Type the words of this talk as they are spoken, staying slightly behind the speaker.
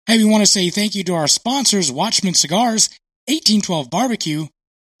Hey, we want to say thank you to our sponsors, Watchman Cigars, 1812 Barbecue,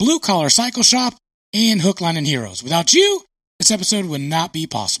 Blue Collar Cycle Shop, and Hook, Line, and Heroes. Without you, this episode would not be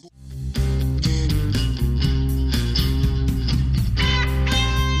possible.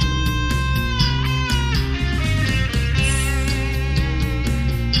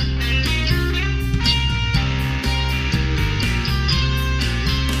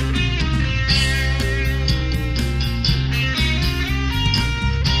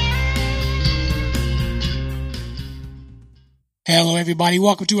 Hello, everybody.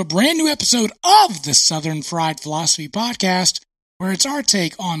 Welcome to a brand new episode of the Southern Fried Philosophy Podcast, where it's our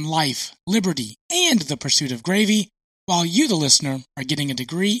take on life, liberty, and the pursuit of gravy, while you, the listener, are getting a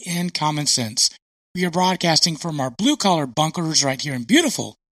degree in common sense. We are broadcasting from our blue-collar bunkers right here in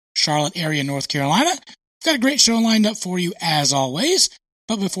beautiful Charlotte area, North Carolina. We've got a great show lined up for you, as always.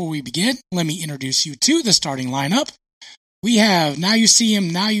 But before we begin, let me introduce you to the starting lineup. We have Now You See Him,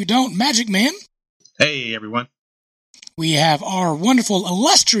 Now You Don't, Magic Man. Hey, everyone. We have our wonderful,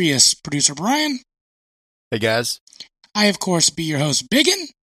 illustrious producer, Brian. Hey, guys. I, of course, be your host, Biggin.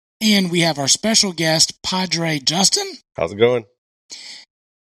 And we have our special guest, Padre Justin. How's it going?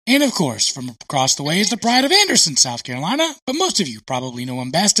 And, of course, from across the way is the pride of Anderson, South Carolina. But most of you probably know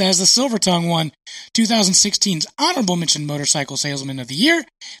him best as the Silver Tongue won 2016's Honorable Mention Motorcycle Salesman of the Year,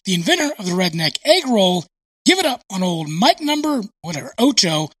 the inventor of the Redneck Egg Roll. Give it up on old Mike number,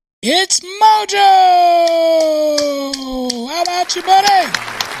 Ocho. It's Mojo! How about you, buddy?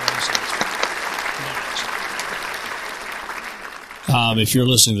 If you're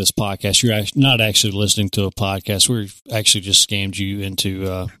listening to this podcast, you're not actually listening to a podcast. We've actually just scammed you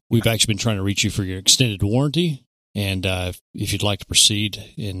into, we've actually been trying to reach you for your extended warranty. And if you'd like to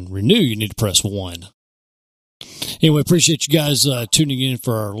proceed and renew, you need to press 1. Anyway, appreciate you guys tuning in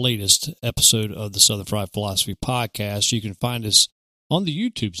for our latest episode of the Southern Fried Philosophy Podcast. You can find us on the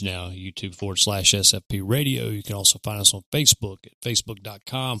YouTubes now, YouTube.com/SFP Radio. You can also find us on Facebook at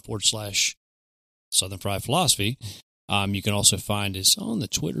Facebook.com/Southern Fried Philosophy. You can also find us on the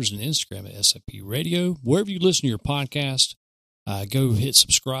Twitters and Instagram at SFP Radio. Wherever you listen to your podcast, go hit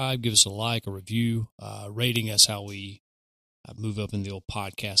subscribe, give us a like, a review, rating. That's how we move up in the old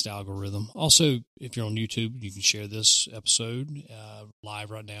podcast algorithm. Also, if you're on YouTube, you can share this episode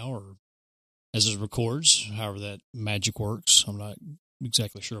live right now or as it records, however that magic works. I'm not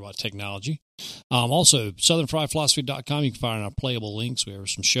exactly sure about technology. Also, southernfriedphilosophy.com, you can find our playable links. We have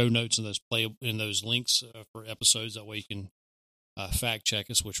some show notes in those links for episodes. That way you can fact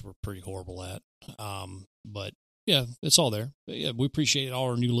check us, which we're pretty horrible at. But yeah, it's all there. But yeah, we appreciate all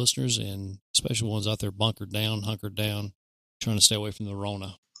our new listeners and special ones out there hunkered down, trying to stay away from the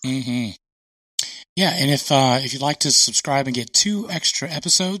Rona. Mm-hmm. Yeah, and if you'd like to subscribe and get 2 extra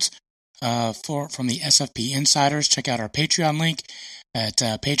episodes from the SFP Insiders, check out our Patreon link at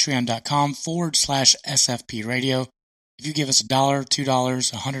patreon.com/SFP Radio. If you give us $1,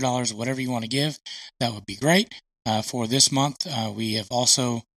 $2, $100, whatever you want to give, that would be great. For this month, we have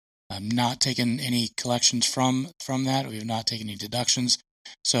also not taken any collections from that. We have not taken any deductions.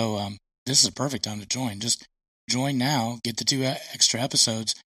 So this is a perfect time to join. Just join now, get the 2 extra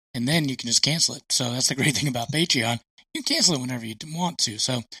episodes, and then you can just cancel it. So that's the great thing about Patreon. You can cancel it whenever you want to.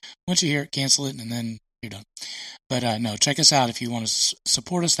 So once you hear it, cancel it, and then you're done. But no, check us out if you want to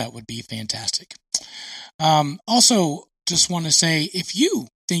support us. That would be fantastic. Also, just want to say, if you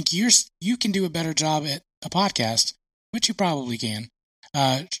think you can do a better job at a podcast, which you probably can,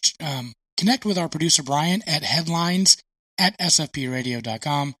 connect with our producer Brian at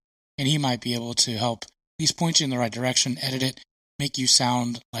headlines@sfpradio.com, and he might be able to help at least point you in the right direction, edit it, make you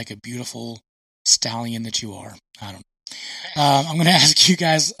sound like a beautiful stallion that you are. I don't know. I'm going to ask you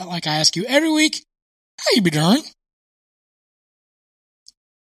guys, like I ask you every week, how you be doing?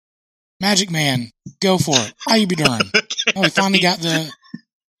 Magic Man, go for it. How you be doing? Oh, he finally got the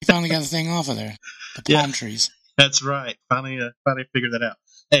thing off of there. The palm trees. That's right. Finally figured that out.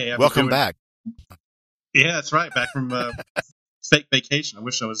 Hey, welcome back. Yeah, that's right. Back from fake vacation. I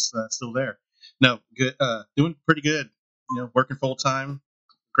wish I was still there. No, good. Doing pretty good. Working full time.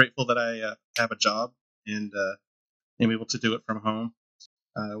 Grateful that I have a job and am able to do it from home.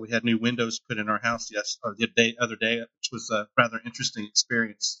 We had new windows put in our house the other day, which was a rather interesting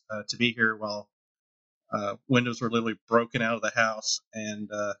experience to be here while windows were literally broken out of the house and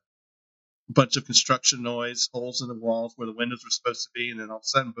a bunch of construction noise, holes in the walls where the windows were supposed to be, and then all of a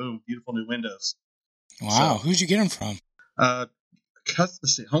sudden, boom, beautiful new windows. Wow, who'd you get them from?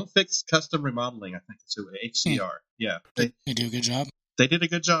 Let's see, Home Fix Custom Remodeling, I think it's who, HCR. Yeah, they do a good job. They did a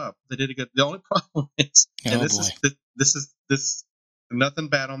good job. The only problem is, this nothing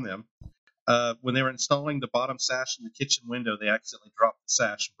bad on them. When they were installing the bottom sash in the kitchen window, they accidentally dropped the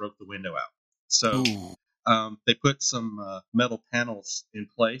sash and broke the window out. So they put some metal panels in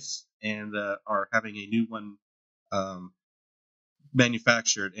place and are having a new one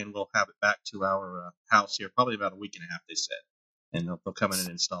manufactured, and we'll have it back to our house here probably about a week and a half, they said, and they'll come in and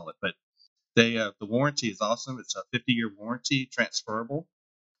install it. But the warranty is awesome. It's a 50-year warranty, transferable,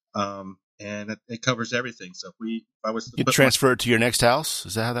 and it covers everything. So if I was to You transfer it to your next house?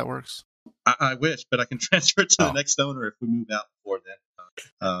 Is that how that works? I wish, but I can transfer it to the next owner if we move out before then.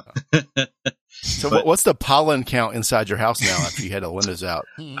 So what's the pollen count inside your house now after you had the windows out?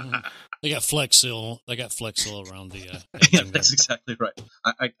 They got Flex Seal. They got Flex Seal around the. Yeah, that's exactly right.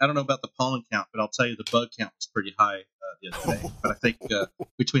 I don't know about the pollen count, but I'll tell you the bug count was pretty high the other day. But I think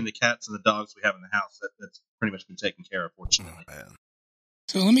between the cats and the dogs we have in the house, that's pretty much been taken care of, fortunately.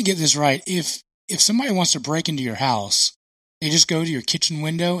 So let me get this right. If somebody wants to break into your house, they just go to your kitchen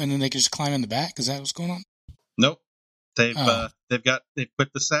window and then they can just climb in the back? Is that what's going on? Nope. They've put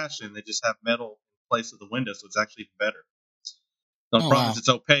the sash in. They just have metal in place of the window, so it's actually even better. The problem is it's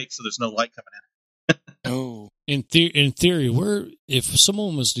opaque, so there's no light coming in. Oh. In theory, if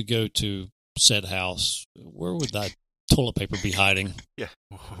someone was to go to said house, where would that toilet paper be hiding? Yeah.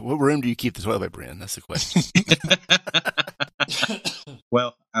 What room do you keep the toilet paper in? That's the question.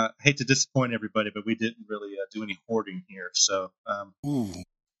 Well, I hate to disappoint everybody, but we didn't really do any hoarding here. So,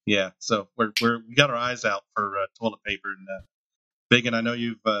 yeah. So we got our eyes out for toilet paper. And Biggin, I know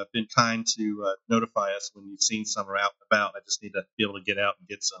you've been kind to notify us when you've seen some are out and about. I just need to be able to get out and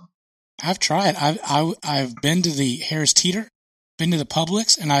get some. I've tried. I've been to the Harris Teeter, been to the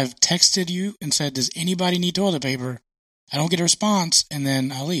Publix, and I've texted you and said, "Does anybody need toilet paper?" I don't get a response, and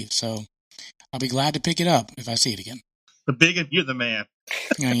then I leave. So I'll be glad to pick it up if I see it again. The Biggin, you're the man.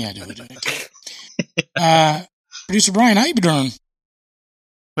 Oh, yeah, do it. Producer Brian, how you been doing?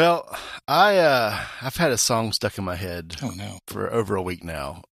 Well, I've had a song stuck in my head for over a week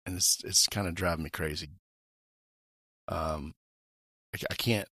now, and it's kind of driving me crazy. I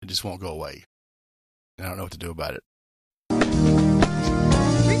can't. It just won't go away. I don't know what to do about it. We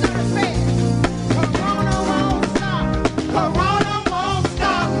gotta say it. Corona won't stop. Corona won't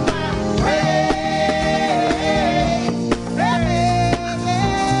stop.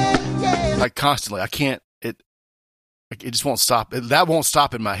 Like constantly, I can't. It just won't stop. That won't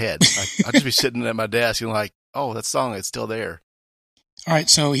stop in my head. I'll just be sitting at my desk and like, oh, that song is still there. All right,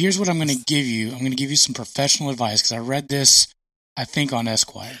 so here's what I'm going to give you. I'm going to give you some professional advice because I read this, I think, on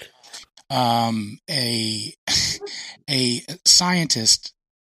Esquire. A scientist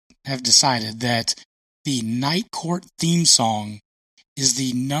have decided that the Night Court theme song is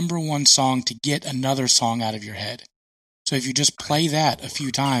the number one song to get another song out of your head. So if you just play that a few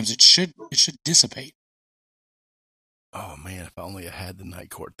times, it should dissipate. Oh man, if I only had the Night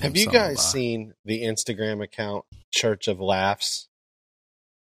Court theme Have you song guys seen the Instagram account Church of Laughs?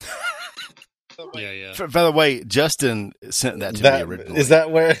 Yeah. By the way, Justin sent that to me originally. Is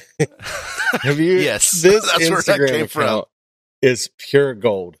that where? Have you? Yes, This that's where that Instagram came from. account is pure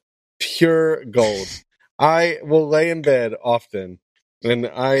gold. Pure gold. I will lay in bed often, and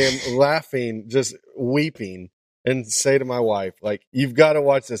I am laughing, just weeping, and say to my wife, like, "You've got to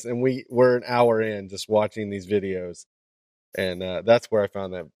watch this." And we're an hour in just watching these videos, and that's where I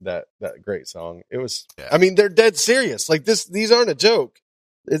found that great song. It was. Yeah. I mean, they're dead serious. Like this. These aren't a joke.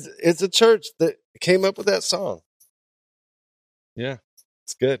 It's a church that came up with that song. Yeah,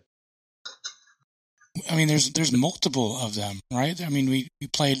 it's good. I mean, there's multiple of them, right? I mean, we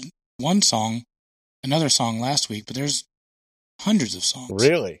played another song last week, but there's hundreds of songs.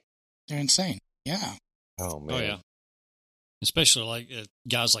 Really? They're insane. Yeah. Oh man. Oh yeah. Especially like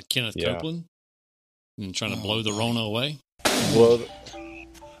guys like Kenneth Copeland and trying to blow the Rona away. Blow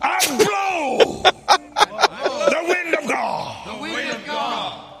I blow the wind of God. The wind of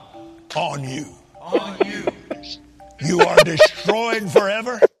God on you. On you. You are destroyed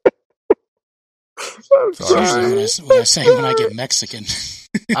forever. It's usually what I say when I get Mexican.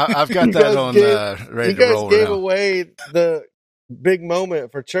 I've got that on ready to roll. You guys gave now. away the big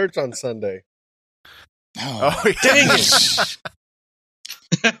moment for church on Sunday. Oh, dang it!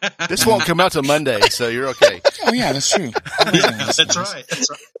 This won't come out till Monday, so you're okay. Oh yeah, that's true. That's right. That's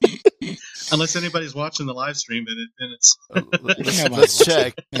right. Unless anybody's watching the live stream, then it's. Let's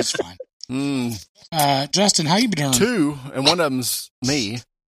check. That's fine. Justin, how you been doing? 2, and one of them's me.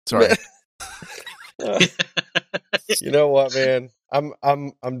 Sorry. You know what, man?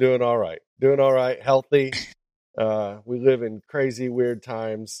 I'm doing all right. Doing all right. Healthy. We live in crazy, weird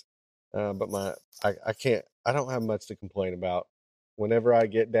times. But I don't have much to complain about. Whenever I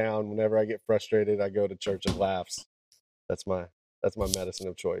get down, whenever I get frustrated, I go to Church of Laughs. That's my medicine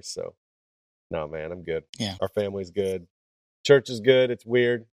of choice. So No, man, I'm good. Yeah. Our family's good. Church is good. It's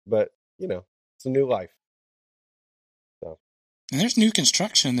weird, but it's a new life. And there's new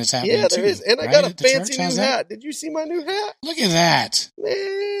construction that's happening. Yeah, too, there is. And I right, got a at the church? fancy new How's that? hat. Did you see my new hat? Look at that.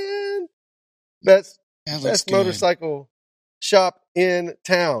 Man. Best That looks best good. motorcycle shop in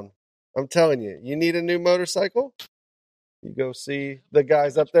town. I'm telling you. You need a new motorcycle? You go see the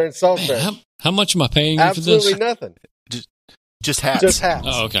guys up there in Salisbury. Man, how much am I paying you Absolutely for this? nothing. Just hats. Just hats.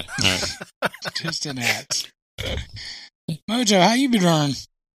 Oh, okay. All right. Just an hat. Mojo, how you been doing?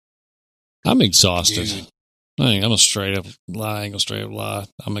 I'm exhausted. Dude. I ain't gonna straight up lie.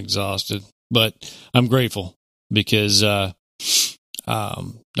 I'm exhausted, but I'm grateful because, not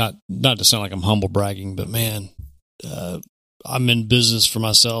to sound like I'm humble bragging, but man, I'm in business for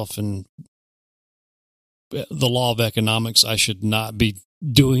myself, and the law of economics, I should not be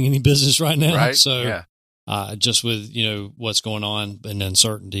doing any business right now. Right? So, Yeah. just with what's going on and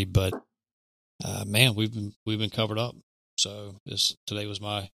uncertainty, but man, we've been covered up. So today was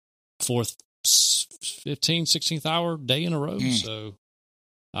my 4th 16th hour day in a row. So,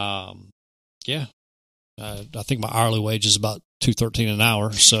 yeah, I think my hourly wage is about $2.13 an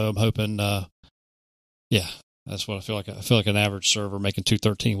hour. So I'm hoping, yeah, that's what I feel like. I feel like an average server making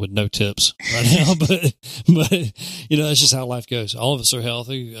 $2.13 with no tips right now. but that's just how life goes. All of us are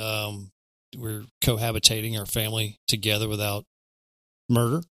healthy. We're cohabitating our family together without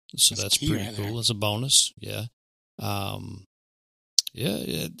murder. So that's key pretty right cool. there. That's a bonus. Yeah. Man,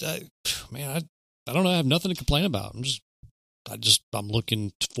 I don't know. I have nothing to complain about. I'm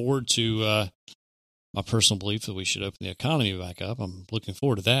looking forward to my personal belief that we should open the economy back up. I'm looking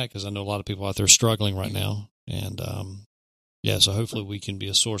forward to that because I know a lot of people out there struggling right now. And, so hopefully we can be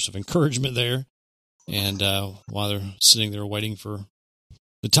a source of encouragement there. And while they're sitting there waiting for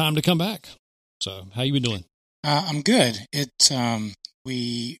the time to come back. So how you been doing? I'm good.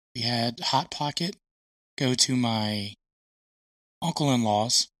 We had Hot Pocket go to my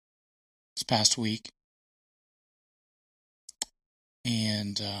uncle-in-law's this past week.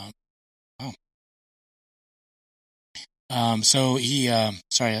 And, so he,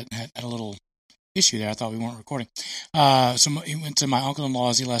 sorry, I had a little issue there. I thought we weren't recording. So he went to my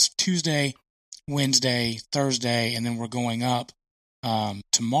uncle-in-law's. He left Tuesday, Wednesday, Thursday, and then we're going up,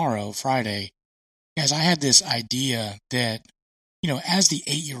 tomorrow, Friday. Guys, I had this idea that, as the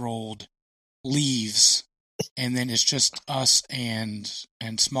 8-year-old leaves and then it's just us and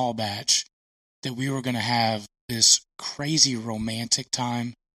small batch, that we were going to have this crazy romantic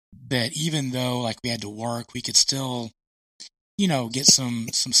time that even though like we had to work, we could still, get some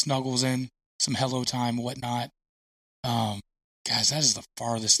snuggles in, some hello time, whatnot. Guys, that is the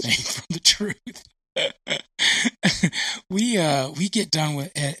farthest thing from the truth. We get done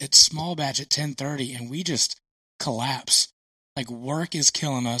with at small batch at 10:30 and we just collapse. Like work is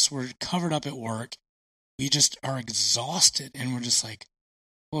killing us. We're covered up at work. We just are exhausted and we're just like,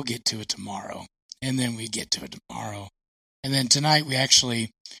 we'll get to it tomorrow. And then we get to it tomorrow. And then tonight we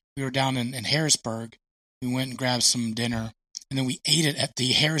were down in Harrisburg. We went and grabbed some dinner and then we ate it at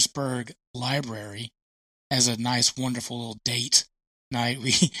the Harrisburg Library as a nice, wonderful little date night.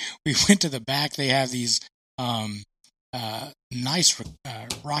 We went to the back. They have these nice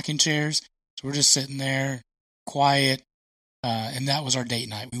rocking chairs. So we're just sitting there, quiet, and that was our date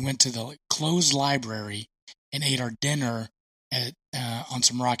night. We went to the closed library and ate our dinner on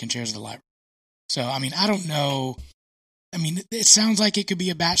some rocking chairs at the library. So, I mean, I don't know. I mean, it sounds like it could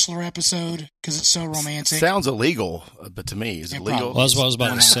be a Bachelor episode because it's so romantic. Sounds illegal, but to me, is it legal? Well, that's what I was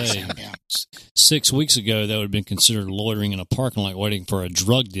about to say. 100%, yeah. 6 weeks ago, that would have been considered loitering in a parking lot waiting for a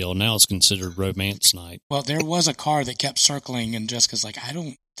drug deal. Now it's considered romance night. Well, there was a car that kept circling, and Jessica's like, I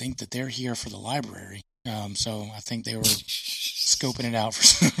don't think that they're here for the library. So I think they were scoping it out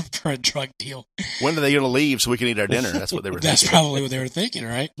for a drug deal. When are they going to leave so we can eat our dinner? That's what they were thinking. That's probably what they were thinking,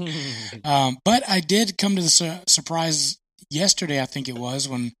 right? But I did come to the surprise yesterday, I think it was,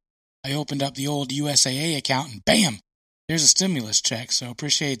 when I opened up the old USAA account and bam, there's a stimulus check. So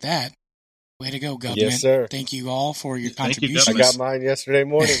appreciate that. Way to go, government. Yes, sir. Thank you all for your Thank you, contributions. I got mine yesterday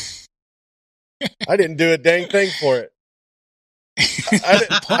morning. I didn't do a dang thing for it.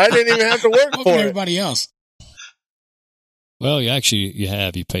 I didn't even have to work What for about it. everybody else? Well,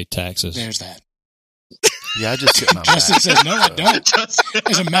 you paid taxes. There's that. Yeah, I just sit my Justin back. says, no, I don't.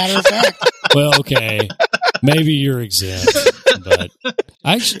 As a matter of fact. Well, okay, maybe you're exempt, but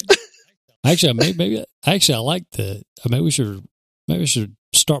actually, I like the. Maybe we should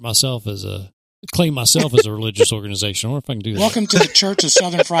start claim myself as a religious organization. I wonder if I can do that. Welcome to the Church of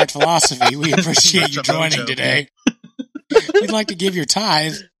Southern Fried Philosophy. We appreciate you joining today. If you'd like to give your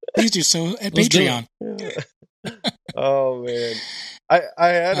tithe, please do so at Let's do Patreon. Oh man, I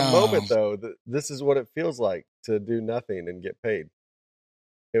had a moment Oh. though that this is what it feels like to do nothing and get paid.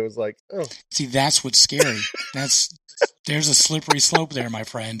 It was like, oh, See, that's what's scary. There's a slippery slope there, my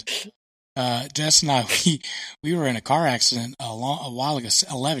friend. Jess and I, we were in a car accident a while ago,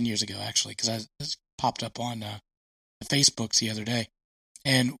 11 years ago, actually, because this popped up on the Facebooks the other day.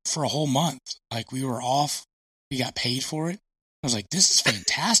 And for a whole month, like, we were off. We got paid for it. I was like, this is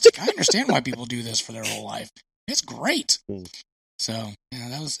fantastic. I understand why people do this for their whole life. It's great. Hmm. So,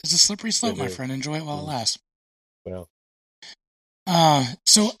 it's a slippery slope, my is. friend. Enjoy it while it lasts. well,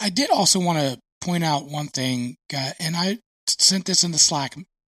 So I did also want to point out one thing, and I sent this in the Slack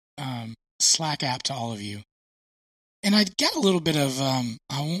app to all of you. And I got a little bit of, I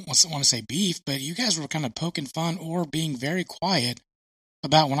won't want to say beef, but you guys were kind of poking fun or being very quiet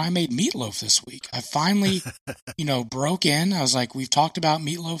about when I made meatloaf this week. I finally, broke in. I was like, we've talked about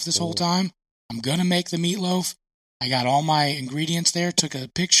meatloaf this whole time. I'm going to make the meatloaf. I got all my ingredients there, took a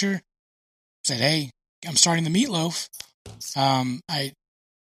picture, said, hey, I'm starting the meatloaf. I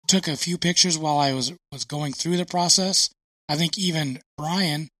took a few pictures while I was going through the process. I think even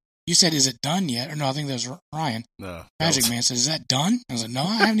Brian, you said, is it done yet? Or no, I think that was Ryan. No. Magic Man said, is that done? I was like, no,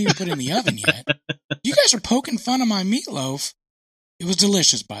 I haven't even put it in the oven yet. You guys are poking fun of my meatloaf. It was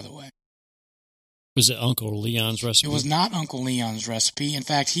delicious, by the way. Was it Uncle Leon's recipe? It was not Uncle Leon's recipe. In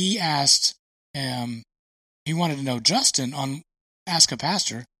fact, he asked, he wanted to know, Justin, on Ask a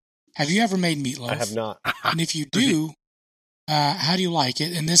Pastor, have you ever made meatloaf? I have not. And if you do, how do you like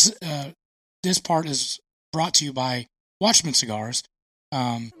it? And this part is brought to you by Watchman Cigars.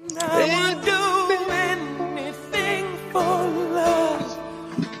 I would do anything for love,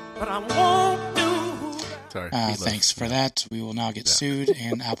 but I won't do. Sorry. Thanks for that. We will now get sued,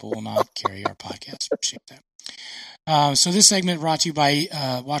 and Apple will not carry our podcast. Appreciate that. So this segment brought to you by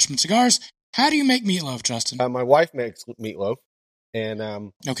Watchman Cigars. How do you make meatloaf, Justin? My wife makes meatloaf,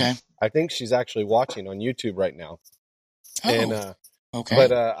 and Okay. I think she's actually watching on YouTube right now. Oh, And okay.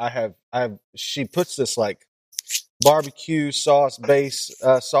 but I have she puts this like barbecue sauce base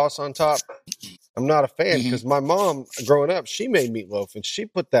sauce on top. I'm not a fan because my mom growing up, she made meatloaf and she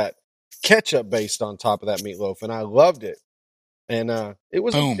put that ketchup based on top of that meatloaf, and I loved it. And it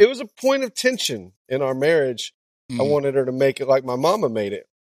was a point of tension in our marriage. I wanted her to make it like my mama made it,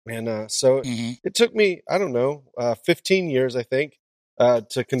 and so it took me, I don't know, 15 years, I think,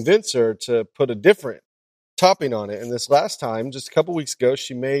 to convince her to put a different topping on it. And this last time, just a couple weeks ago,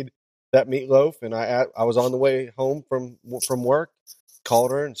 she made that meatloaf, and I was on the way home from work,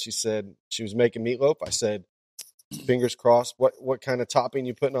 called her, and she said she was making meatloaf. I said, fingers crossed, what kind of topping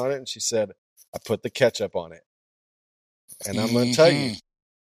you putting on it? And she said, I put the ketchup on it. And I'm going to tell you,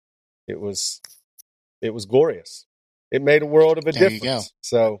 it was glorious. It made a world of a There difference. you go.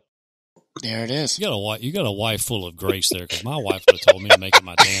 So there it is. You got a wife full of grace there, because my wife would have told me to make it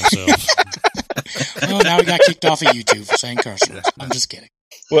my damn self. Well, now we got kicked off of YouTube for saying curse words. I'm just kidding.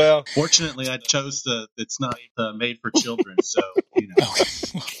 Well, fortunately, I chose it's not made for children, so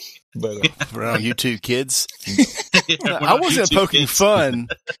Okay. but We're on YouTube Kids. Yeah, we're I not wasn't YouTube poking kids. fun.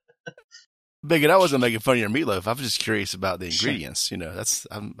 Bigot, I wasn't making fun of your meatloaf. I was just curious about the ingredients. That's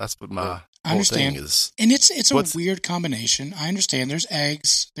what my I whole understand. thing is. And it's a weird combination. I understand. There's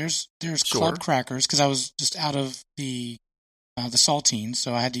eggs. There's club crackers, because I was just out of the saltines,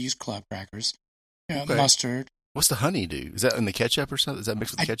 so I had to use club crackers. Okay. Mustard. What's the honey do? Is that in the ketchup or something? Is that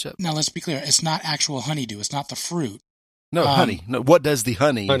mixed with the ketchup? Now let's be clear. It's not actual honeydew. It's not the fruit. No, honey. No, what does the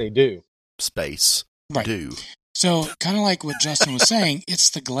honey do space do? So kind of like what Justin was saying, it's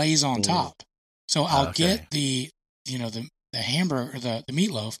the glaze on top. So I'll get the hamburger, the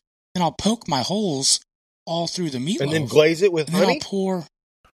meatloaf, and I'll poke my holes all through the meatloaf. And then glaze it with and honey? Then I'll pour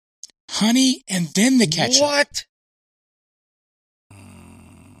honey and then the ketchup. What?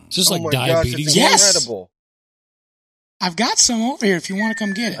 It's just like my diabetes. Gosh, it's incredible. I've got some over here if you want to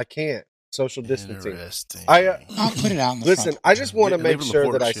come get it. I can't. Social distancing. Interesting. I'll put it out in the Listen, front. I just want to Leave make it on the sure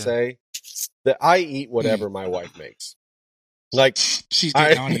that porch, I yeah. say that I eat whatever my wife makes. Like, she's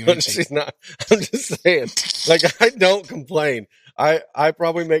getting on you. she's not. I'm just saying. Like, I don't complain. I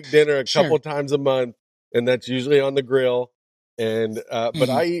probably make dinner a couple times a month, and that's usually on the grill. And but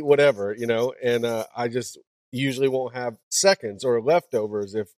I eat whatever, and I just usually won't have seconds or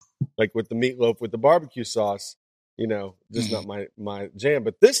leftovers if, like, with the meatloaf with the barbecue sauce, just not my jam.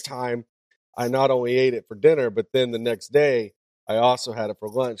 But this time, I not only ate it for dinner, but then the next day I also had it for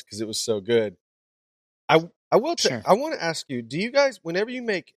lunch because it was so good. I will I want to ask you, do you guys, whenever you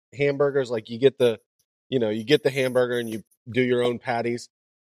make hamburgers, like you get the hamburger and you do your own patties,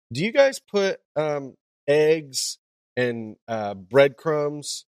 do you guys put eggs and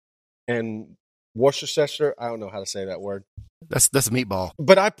breadcrumbs and Worcestershire. I don't know how to say that word. That's a meatball.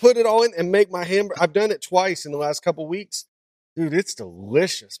 But I put it all in and make my hamburger. I've done it twice in the last couple weeks. Dude, it's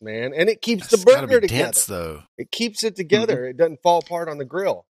delicious, man. And it keeps It's the gotta burger be together. dense, though. It keeps it together. It doesn't fall apart on the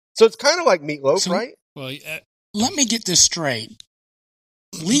grill. So it's kind of like meatloaf, So- right? Well, Let me get this straight.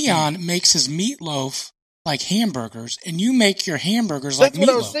 Leon makes his meatloaf like hamburgers, and you make your hamburgers That's like what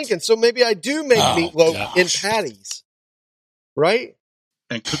meatloaf. I was thinking. So maybe I do make Oh, meatloaf gosh. in patties, right?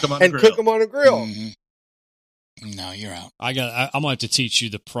 And cook them on the And grill. cook them on a grill. Mhm. No, you're out. I'm gonna have to teach you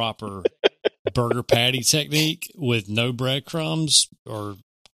the proper burger patty technique with no breadcrumbs or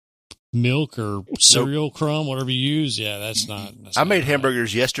milk or cereal crumb, whatever you use. Yeah, that's not. That's I not made right.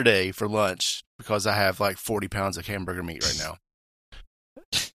 hamburgers yesterday for lunch because I have like 40 pounds of hamburger meat right now.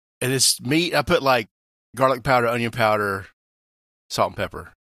 And it's meat. I put like garlic powder, onion powder, salt and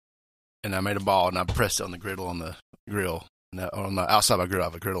pepper. And I made a ball and I pressed it on the griddle on the grill. On the outside of my grill, I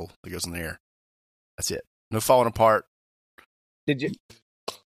have a griddle that goes in the air. That's it. No falling apart. Did you?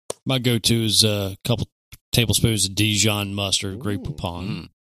 My go-to is a couple tablespoons of Dijon mustard, grape poupon, Mm.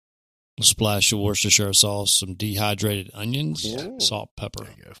 a splash of Worcestershire sauce, some dehydrated onions, Ooh. salt, pepper,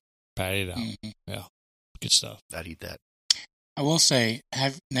 There you go. pat it out. Mhm. Good stuff. I'd eat that. I will say,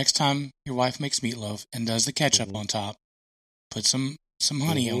 next time your wife makes meatloaf and does the ketchup Mhm. on top, put some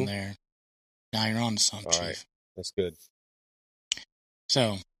honey on Mhm. there. Now you're on to something, All Chief. right. That's good.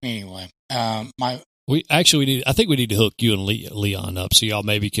 So anyway, my I think we need to hook you and Leon up so y'all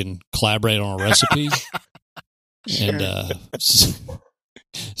maybe can collaborate on a recipe and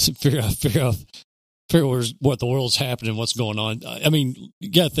figure out what the world's happening, what's going on. I mean, you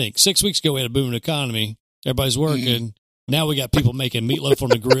got to think. 6 weeks ago we had a booming economy. Everybody's working. Now we got people making meatloaf on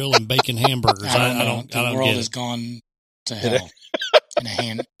the grill and baking hamburgers. I don't I the don't world get has it. gone to hell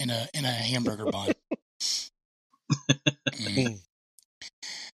in a hamburger bun. Mm.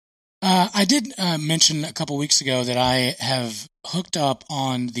 I did mention a couple weeks ago that I have hooked up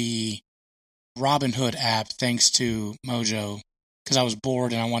on the Robinhood app thanks to Mojo because I was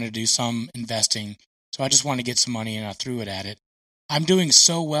bored and I wanted to do some investing. So I just wanted to get some money and I threw it at it. I'm doing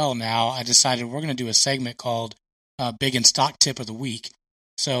so well now, I decided we're going to do a segment called Big and Stock Tip of the Week.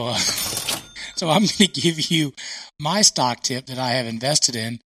 So, so I'm going to give you my stock tip that I have invested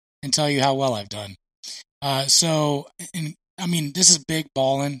in and tell you how well I've done. This is big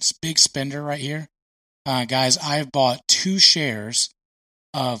ballin', it's big spender right here. Guys, I've bought 2 shares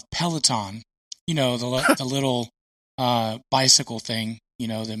of Peloton, the little bicycle thing,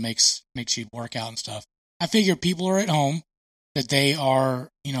 that makes you work out and stuff. I figure people are at home, that they are,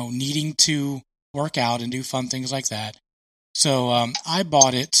 needing to work out and do fun things like that. So I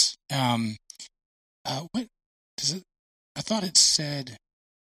bought it. What does it? I thought it said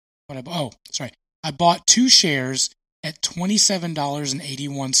what I bought. Oh, sorry. I bought 2 shares at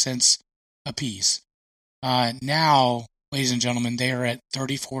 $27.81 a piece. Now, ladies and gentlemen, they are at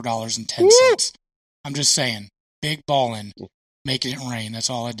 $34.10. I'm just saying, big ballin', making it rain. That's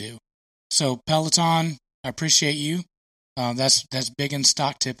all I do. So Peloton, I appreciate you. That's big and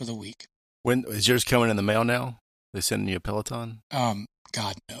stock tip of the week. When is yours coming in the mail now? They sending you a Peloton?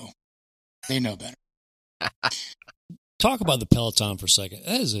 God no, they know better. Talk about the Peloton for a second.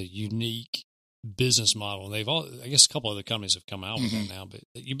 That is a unique business model. I guess a couple other companies have come out with it now, but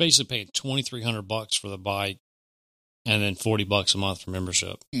you basically pay $2,300 for the bike and then $40 a month for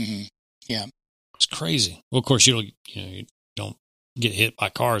membership. Mm-hmm. Yeah, it's crazy. Well, of course you don't get hit by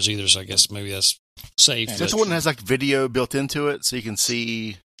cars either, so I guess maybe that's safe. Yeah, Is that the one that has like video built into it so you can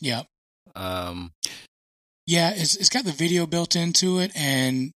see? Yeah. Yeah, it's got the video built into it,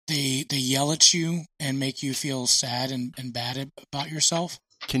 and they yell at you and make you feel sad and bad about yourself.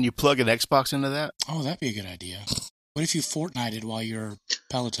 Can you plug an Xbox into that? Oh, that'd be a good idea. What if you Fortnited while you're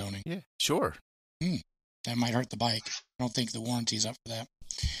Pelotoning? Yeah, sure. That might hurt the bike. I don't think the warranty's up for that.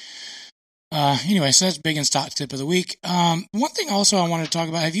 Anyway, so that's big and stock tip of the week. One thing also I wanted to talk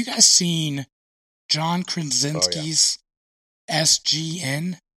about, have you guys seen John Krasinski's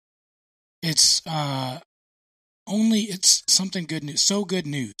SGN? It's it's something good news, so good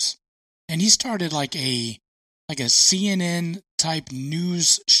news. And he started like a CNN type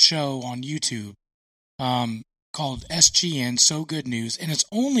news show on YouTube called SGN, So Good News, and it's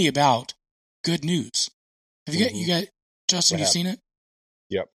only about good news. Have you got Justin, you've seen it?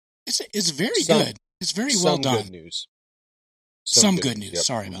 Yep. It's very good. It's very well done. Good news. Some good news. Yep.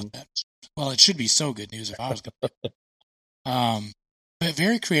 Sorry about that. Well, it should be so good news if I was going to. But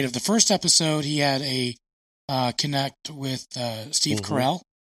very creative. The first episode, he had a connect with Steve Carell,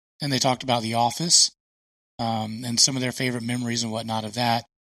 and they talked about The Office and some of their favorite memories and whatnot of that.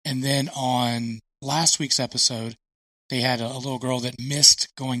 And then on last week's episode, they had a little girl that missed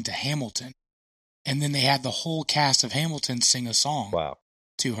going to Hamilton. and then they had the whole cast of Hamilton sing a song Wow.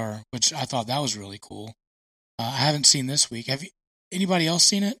 to her, which I thought that was really cool. I haven't seen this week. Have you? Anybody else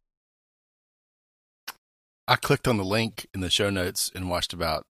seen it? I clicked on the link in the show notes and watched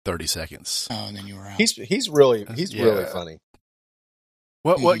about 30 seconds. Oh, and then you were out. He's really Yeah. funny.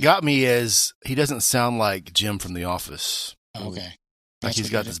 What got me is he doesn't sound like Jim from The Office. Okay. Like That's he's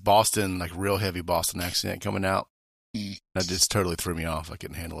what got did this it. Boston, like real heavy Boston accent coming out. Mm. That just totally threw me off. I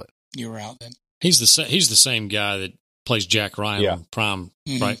couldn't handle it. You were out then. He's the same guy that plays Jack Ryan Yeah. on Prime,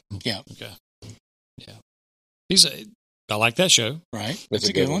 Mhm. right? Yeah. Okay. Yeah. I like that show. Right. That's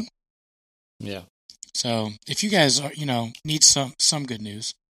a good one. Yeah. So if you guys are, need some good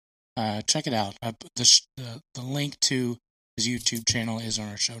news, check it out. The link to his YouTube channel is on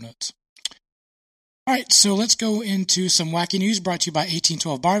our show notes. All right, so let's go into some wacky news brought to you by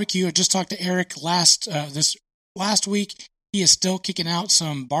 1812 Barbecue. I just talked to Eric last week. He is still kicking out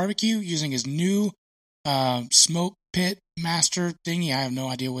some barbecue using his new smoke pit master thingy. I have no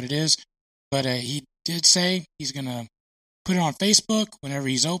idea what it is, but he did say he's going to put it on Facebook whenever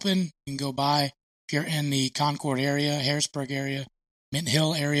he's open. You can go by. If you're in the Concord area, Harrisburg area, Mint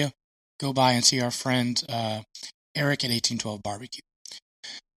Hill area, go by and see our friend Eric at 1812 Barbecue.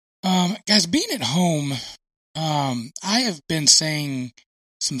 Guys, being at home, I have been saying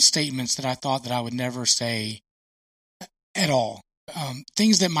some statements that I thought that I would never say at all.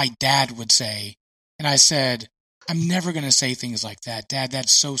 Things that my dad would say. And I said, I'm never going to say things like that. Dad,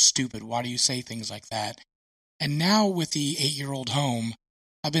 that's so stupid. Why do you say things like that? And now with the 8-year-old home,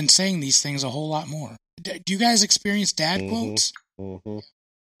 I've been saying these things a whole lot more. Do you guys experience dad quotes? Mm-hmm.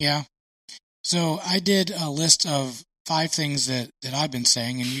 Yeah. So I did a list of 5 things that I've been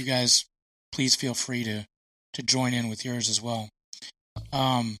saying, and you guys please feel free to join in with yours as well.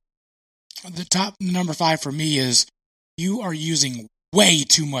 The number 5 for me is, you are using way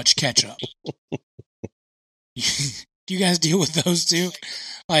too much ketchup. Do you guys deal with those too?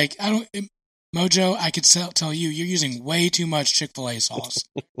 Like, Mojo, I could tell you're using way too much Chick-fil-A sauce.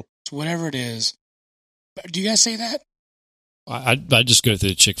 So whatever it is. Do you guys say that? I just go through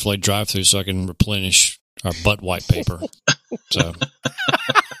the Chick-fil-A drive-thru so I can replenish our butt wipe paper. So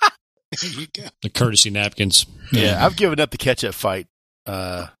There you go. the courtesy napkins. Yeah, I've given up the ketchup fight.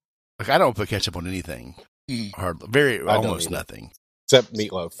 Like I don't put ketchup on anything. Mm. Hardly, I don't almost either. nothing. Except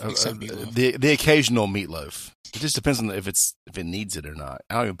meatloaf. Except meatloaf. The occasional meatloaf. It just depends on if it needs it or not.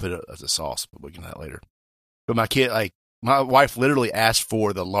 I don't even put it as a sauce, but we can do that later. But my wife literally asked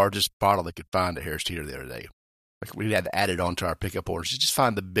for the largest bottle they could find at Harris Teeter the other day. Like we had to add it onto our pickup orders. Just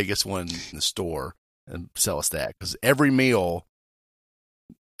find the biggest one in the store and sell us that. Because every meal,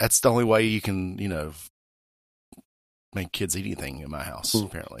 that's the only way you can, make kids eat anything in my house,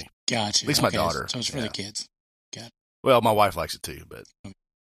 apparently. Gotcha. At least my Okay, daughter. So it's for Yeah. the kids. Well, my wife likes it too, but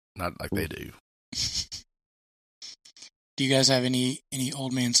not like they do. Do you guys have any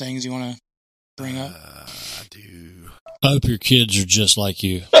old man sayings you want to bring up? I do. I hope your kids are just like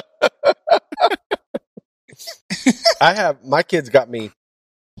you. My kids got me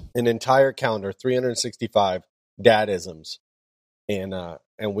an entire calendar, 365 dadisms, and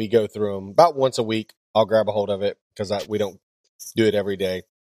we go through them about once a week. I'll grab a hold of it because we don't do it every day,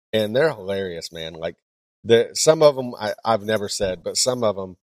 and they're hilarious, man. Like some of them I've never said, but some of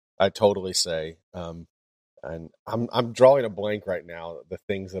them I totally say. And I'm drawing a blank right now. The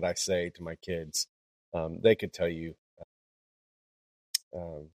things that I say to my kids, they could tell you.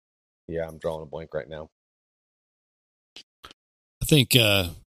 Yeah, I'm drawing a blank right now. I think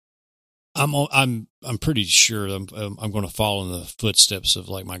I'm pretty sure I'm going to follow in the footsteps of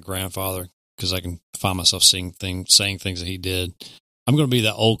like my grandfather, because I can find myself saying things that he did. I'm going to be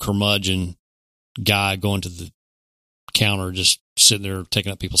that old curmudgeon guy going to the counter, just sitting there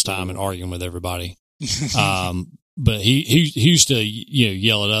taking up people's time and arguing with everybody. But he used to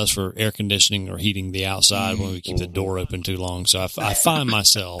yell at us for air conditioning or heating the outside when we keep the door open too long. So I find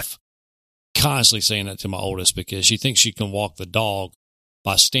myself constantly saying that to my oldest, because she thinks she can walk the dog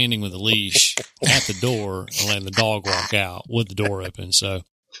by standing with a leash at the door and letting the dog walk out with the door open. So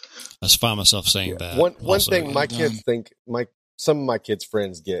I just find myself saying that. One also. thing my kids think, some of my kids'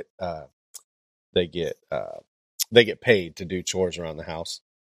 friends get paid to do chores around the house.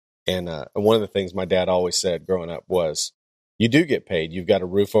 And one of the things my dad always said growing up was, you do get paid. You've got a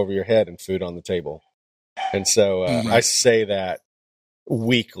roof over your head and food on the table. And so I say that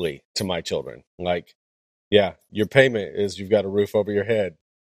weekly to my children. Like, yeah, your payment is you've got a roof over your head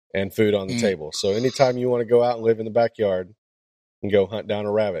and food on the table. So anytime you want to go out and live in the backyard and go hunt down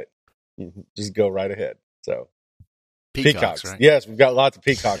a rabbit, you just go right ahead. So peacocks. Right? Yes, we've got lots of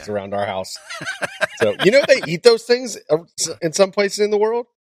peacocks around our house. So, they eat those things in some places in the world?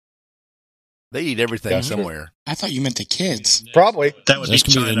 They eat everything That's true. somewhere. I thought you meant the kids. Probably. That would That's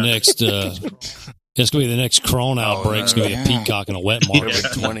be gonna be China. the next. That's gonna be the next corona outbreak. It's gonna be a yeah. peacock and a wet market.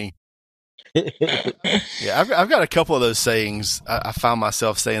 COVID 20. Yeah, I've got a couple of those sayings. I found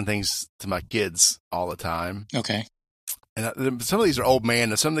myself saying things to my kids all the time. Okay, And some of these are old man,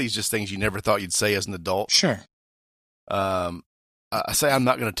 and some of these just things you never thought you'd say as an adult. sure. I say I'm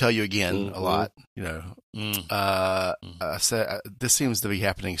not going to tell you again a Mhm. lot. You know, Mm. I say this seems to be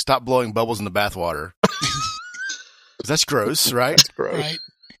happening. Stop blowing bubbles in the bathwater. That's gross, right? That's gross. Right.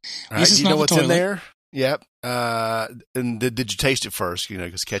 Right? This Do is you not know the what's in toilet. there? Yep. And did you taste it first? You know,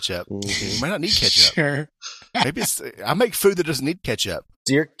 because ketchup. Mhm. You might not need ketchup. Sure. Maybe I make food that doesn't need ketchup.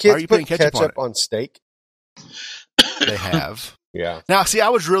 Do your Why are kids you put putting ketchup ketchup, on on steak? They have. Yeah. Now, see, I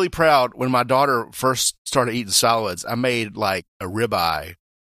was really proud when my daughter first started eating solids. I made like a ribeye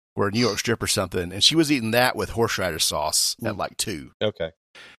or a New York strip or something, and she was eating that with horseradish sauce at like 2. Okay.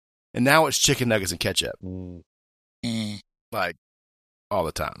 And now it's chicken nuggets and ketchup, Mm. Mm. like all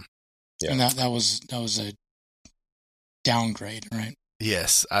the time. Yeah. And that was a downgrade, right?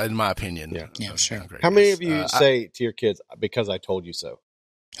 Yes, in my opinion. Yeah. Yeah, sure. Great, How many yes. of you I- say to your kids, because I told you so?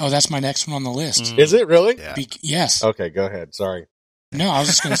 Oh, that's my next one on the list. Mm. Is it really? Yeah. Yes. Okay, go ahead. Sorry. No, I was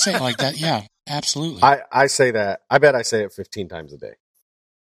just going to say it like that. Yeah, absolutely. I say that. I bet I say it 15 times a day.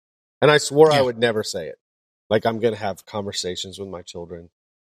 And I swore I Yeah. would never say it. Like, I'm going to have conversations with my children.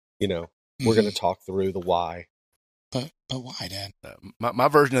 You know, we're Mhm. going to talk through the why. But why, Dad? My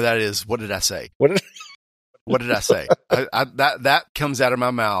version of that is, what did I say? What did What did I say? That comes out of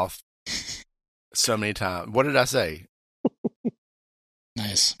my mouth so many times. What did I say?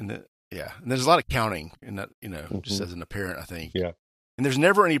 Nice. And yeah, and there's a lot of counting in that, you know, just Mhm. as an parent, I think. Yeah. And there's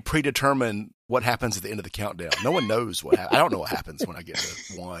never any predetermined what happens at the end of the countdown. No one knows what happens. I don't know what happens when I get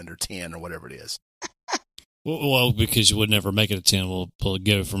to 1 or 10 or whatever it is. Well, because you would never make it a 10. We'll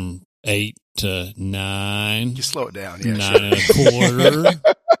go from 8 to 9, You slow it down. Yeah, 9 sure. and a quarter.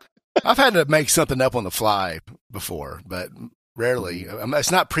 I've had to make something up on the fly before, but rarely.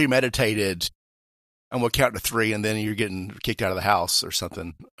 It's not premeditated. And we'll count to 3, and then you're getting kicked out of the house or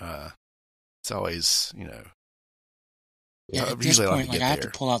something. It's always, you know. Yeah, at this usually I like point, to like get I have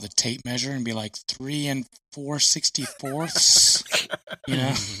there. to pull out the tape measure and be like 3 4/64. You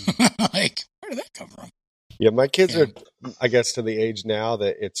know, like where did that come from? Yeah, my kids Yeah. are, I guess, to the age now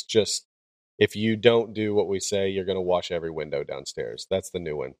that it's just, if you don't do what we say, you're going to wash every window downstairs. That's the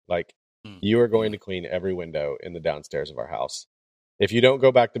new one. Like, you are going to clean every window in the downstairs of our house. If you don't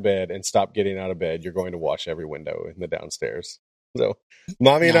go back to bed and stop getting out of bed, you're going to wash every window in the downstairs. So,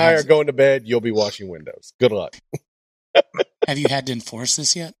 mommy and I are going to bed. You'll be washing windows. Good luck. Have you had to enforce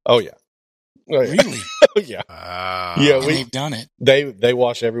this yet? Oh yeah. Oh yeah. Really? Oh, yeah. Yeah, And they've done it. They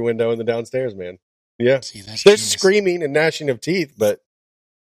wash every window in the downstairs, man. Yeah. See, that's There's genius. screaming and gnashing of teeth, but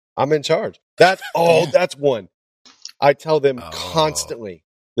I'm in charge. Yeah. That's one. I tell them Oh. constantly,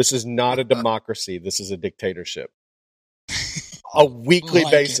 this is not a democracy. This is a dictatorship. A weekly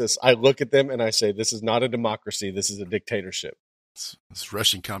Like it. basis, I look at them and I say, this is not a democracy. This is a dictatorship. it's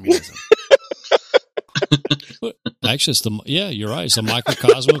Russian communism. Actually, you're right. It's a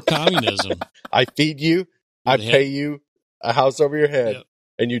microcosm of communism. I feed you, I They pay you a house over your head, Yep.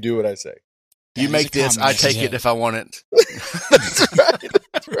 and you do what I say. That You is make a this, I communist. take Yeah. it if I want it. That's right.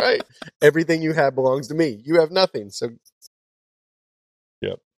 That's right. Everything you have belongs to me. You have nothing. So,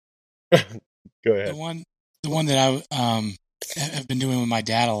 yep. Go ahead. The one that I have been doing with my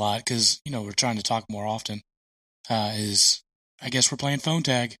dad a lot because we're trying to talk more often. Is I guess we're playing phone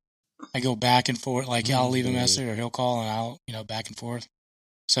tag. I go back and forth. Like I'll leave a message or he'll call and I'll back and forth.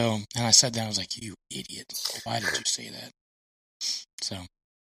 So and I said that I was like, you idiot! Why did you say that? So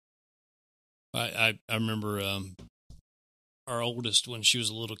I remember our oldest, when she was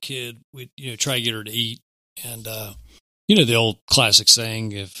a little kid, we'd try to get her to eat, and the old classic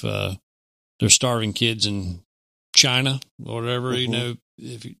saying, if there's starving kids in China or whatever,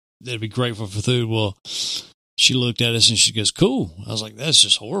 they'd be grateful for food. Well, she looked at us and she goes, "Cool." I was like, "That's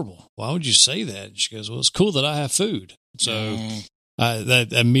just horrible. Why would you say that?" And she goes, "Well, it's cool that I have food." So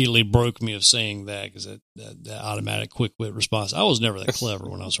that immediately broke me of saying that, because that automatic quick wit response. I was never that clever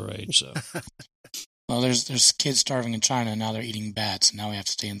when I was her age. So well, there's kids starving in China and now they're eating bats and now we have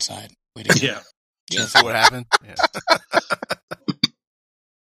to stay inside. Way to go. Yeah. Yeah, see what happened? Yeah.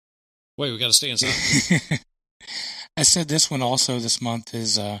 wait, we got to stay inside. I said this one also this month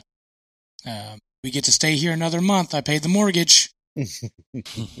is we get to stay here another month. I paid the mortgage. that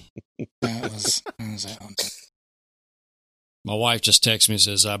was that one. My wife just texted me and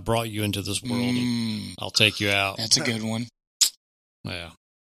says, "I brought you into this world. I'll take you out." That's a good one. Yeah.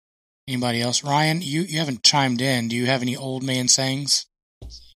 Anybody else? Ryan, you haven't chimed in. Do you have any old man sayings?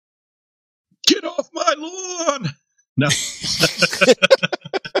 lawn. No,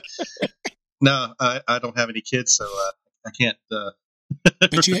 no, I don't have any kids, so I can't.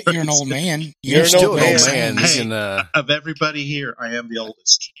 But you're an old man. You're an Still old an old man. man. You Hey, can, of everybody here, I am the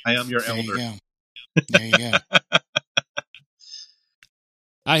oldest. I am your There you elder. go. There you go.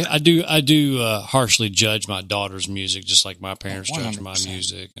 I do harshly judge my daughter's music, just like my parents judge my 100%.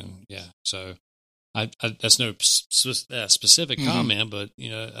 music, and so I that's no specific Mhm. comment, but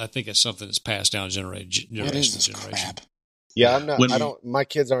I think it's something that's passed down What is generation this to generation. crap? Yeah, I'm not. When I we- don't. My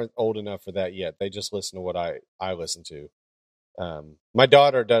kids aren't old enough for that yet. They just listen to what I listen to. My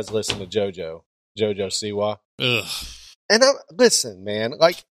daughter does listen to JoJo Siwa, Ugh. and listen, man.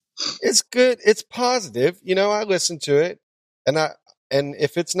 Like, it's good. It's positive. I listen to it, and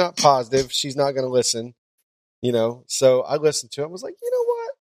if it's not positive, she's not going to listen. So I listened to it. I was like, you know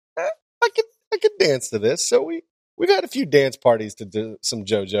what? I could dance to this. So we've had a few dance parties to do some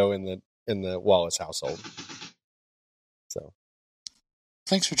JoJo in the Wallace household. So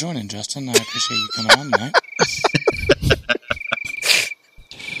Thanks for joining, Justin. I appreciate you coming on tonight.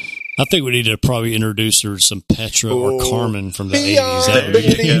 I think we need to probably introduce her to some Petra or Oh, Carmen from the beyond 80s. That would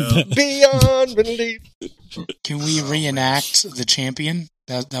be There belief, beyond belief. Can we reenact The Champion?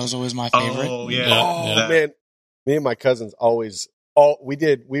 That was always my favorite. Oh yeah, Yeah. that- Man, me and my cousins always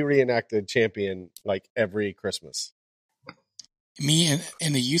we reenacted Champion like every Christmas. Me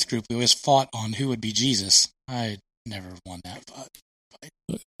and the youth group, we always fought on who would be Jesus. I never won that fight.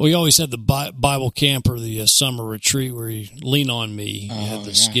 We always had the Bible camp or the summer retreat where you lean on me. You had the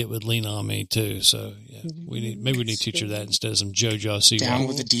yeah. skit with lean on me too. So yeah, maybe we need to teach her that instead of some JoJo Siwa. Down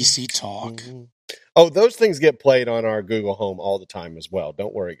with the DC talk. Mhm. Oh, those things get played on our Google Home all the time as well.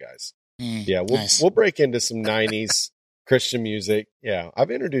 Don't worry, guys. Mm, Yeah, nice. we'll break into some '90s Christian music. Yeah,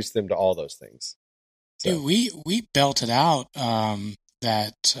 I've introduced them to all those things. So, Dude, we belted out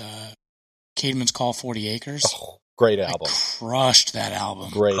that Caedmon's Call 40 Acres. great I album. crushed that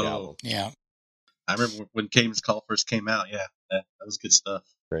album. Great Oh. album. Yeah. I remember when Caedmon's Call first came out. Yeah, that was good stuff.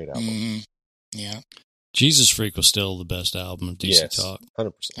 Great album. hmm Yeah. Jesus Freak was still the best album of DC Yes, Talk.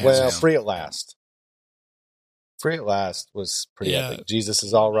 100%. Hands Well, down. Free at Last. Free at Last was pretty Yeah. epic. Jesus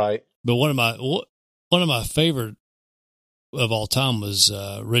is all right. But one of my favorite of all time was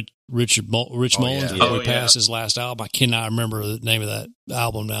Rich Mullins yeah. before Oh, he yeah. passed his last album. I cannot remember the name of that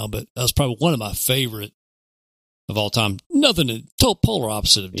album now, but that was probably one of my favorite of all time. Nothing total polar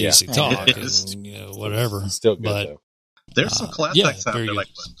opposite of DC Yeah. Talk, It is. and whatever. Still good But though. There's some yeah, classics out very there good. like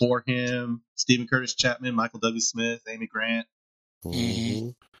For Him, Stephen Curtis Chapman, Michael W. Smith, Amy Grant.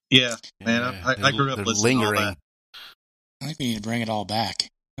 Mhm. Yeah, man, I grew up They're listening to all lingering. that. I think we need to bring it all back.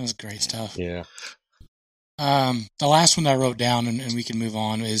 That was great stuff. Yeah. The last one that I wrote down, and we can move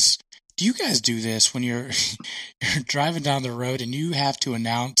on, is: do you guys do this when you're you're driving down the road and you have to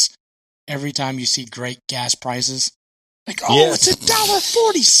announce every time you see great gas prices? Like, oh, Yes. it's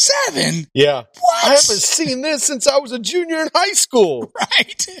 $1.47, Yeah. What? I haven't seen this since I was a junior in high school.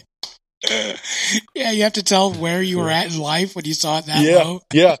 right? Yeah, you have to tell where you were at in life when you saw it that Yeah. low.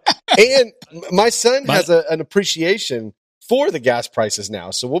 Yeah. And my son My- has an appreciation for the gas prices now.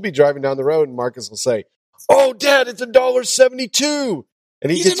 So we'll be driving down the road and Marcus will say, "Oh, Dad, it's $1.72."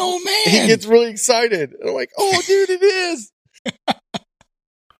 And He's an old man. he gets really excited. And I'm like, "Oh, dude, it is."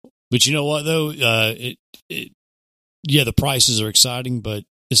 But you know what though? The prices are exciting, but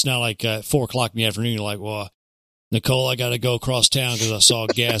it's not like 4:00 in the afternoon. You're like, well, Nicole, I got to go across town because I saw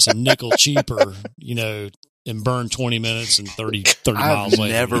gas a nickel cheaper, and burn 20 minutes and 30 miles I've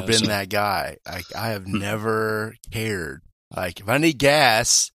later. never been so. that guy. I have never cared. Like, if I need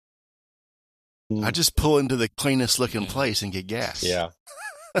gas, Hmm. I just pull into the cleanest looking place and get gas. Yeah.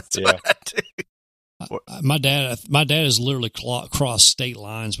 That's Yeah. what I do. My dad has literally crossed state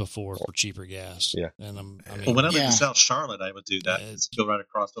lines before for cheaper gas. Yeah. And Well, when I lived Yeah. in South Charlotte, I would do that. Yeah. Just go right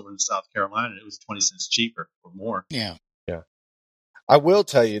across over to South Carolina, and it was 20 cents cheaper or more. Yeah. I will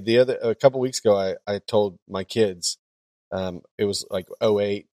tell you a couple weeks ago, I told my kids, it was like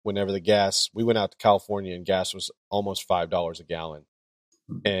 2008, whenever we went out to California and gas was almost $5 a gallon.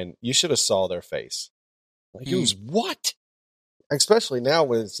 And you should have saw their face. Like, it was what? Especially now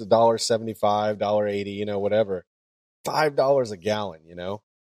when it's $1.75, $1.80, whatever. $5 a gallon,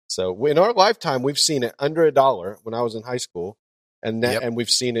 So in our lifetime, we've seen it under $1 when I was in high school. And Yep. and we've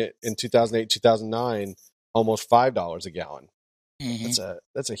seen it in 2008, 2009, almost $5 a gallon. hmm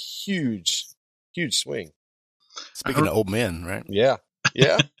That's a huge, huge swing. Speaking of old men, right? Yeah.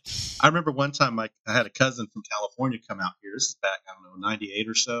 Yeah. I remember one time I had a cousin from California come out here. This is back, I don't know, 98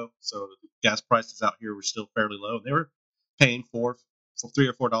 or so. So the gas prices out here were still fairly low. They were paying for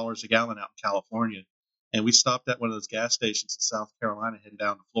 $3 or $4 a gallon out in California. And we stopped at one of those gas stations in South Carolina heading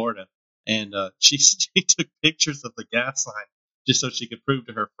down to Florida. and she took pictures of the gas line just so she could prove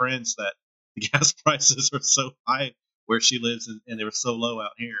to her friends that the gas prices are so high where she lives, and they were so low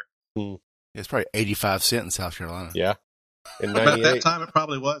out here. It's probably 85 cents in South Carolina. Yeah. In But at that 98. time, it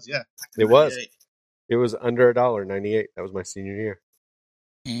probably was. Yeah, It was. 98. It was under $1, 98. That was my senior year.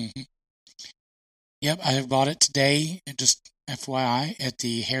 Mm-hmm. Yep, I have bought it today, just FYI, at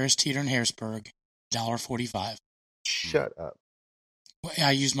the Harris Teeter in Harrisburg, $1.45. Shut up. Well,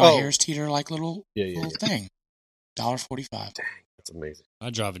 I used my Harris Teeter little thing. $1.45. That's amazing. I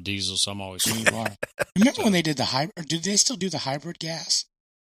drive a diesel, so I'm always. You are. Remember when they did the hybrid? Or did they still do the hybrid gas,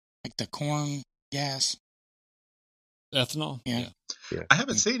 like the corn gas? Ethanol? Yeah. I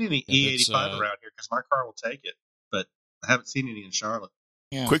haven't seen any Yeah, that's, E85 around here because my car will take it, but I haven't seen any in Charlotte.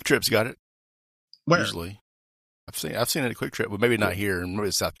 Yeah. Quick Trip's got it. Where? Usually. I've seen it at Quick Trip, but maybe not here,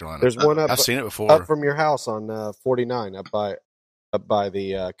 maybe South Carolina. There's one I've seen it before. up from your house on 49, up by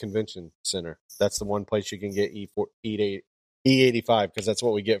the convention center. That's the one place you can get E85 because that's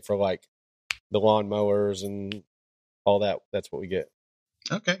what we get for like the lawn mowers and all that. That's what we get.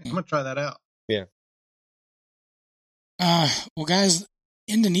 Okay, I'm gonna try that out. Yeah. Well, guys,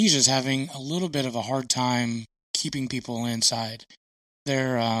 Indonesia's having a little bit of a hard time keeping people inside.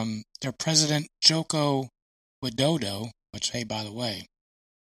 Their president Joko Widodo, which, hey, by the way,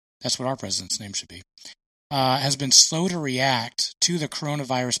 that's what our president's name should be, has been slow to react to the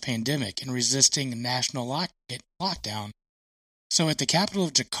coronavirus pandemic and resisting national lockdown. So at the capital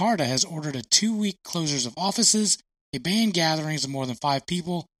of Jakarta has ordered a 2-week closures of offices, a banned gatherings of more than 5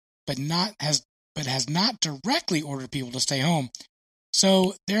 people, but has not directly ordered people to stay home.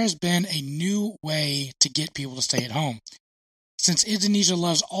 So there has been a new way to get people to stay at home. Since Indonesia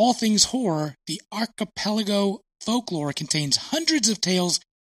loves all things horror, the archipelago folklore contains hundreds of tales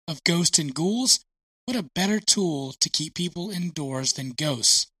of ghosts and ghouls. What a better tool to keep people indoors than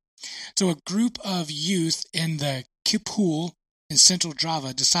ghosts. So a group of youth in the Kepul in central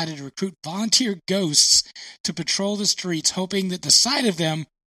Java decided to recruit volunteer ghosts to patrol the streets, hoping that the sight of them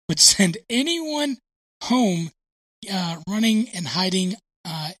would send anyone home running and hiding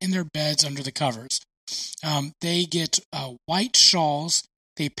in their beds under the covers. They get white shawls,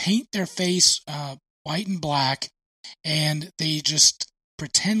 they paint their face white and black, and they just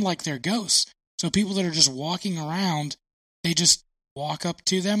pretend like they're ghosts. So people that are just walking around, they just walk up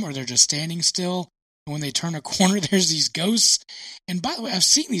to them, or they're just standing still. And when they turn a corner, there's these ghosts. And by the way, I've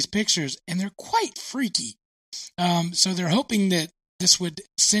seen these pictures, and they're quite freaky. So they're hoping that this would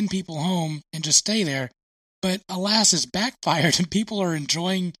send people home and just stay there. But alas, it's backfired, and people are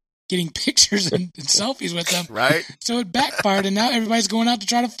enjoying getting pictures and selfies with them. Right. So it backfired, and now everybody's going out to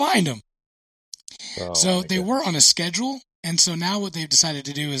try to find them. Oh, So they were on a schedule, and so now what they've decided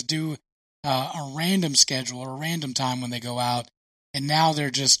to do is do a random schedule or a random time when they go out. And now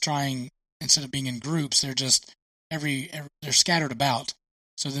they're just trying, instead of being in groups, they're just they're scattered about.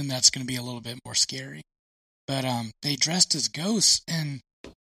 So then that's going to be a little bit more scary. But they dressed as ghosts, and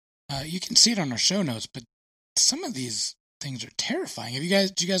you can see it on our show notes. But some of these things are terrifying.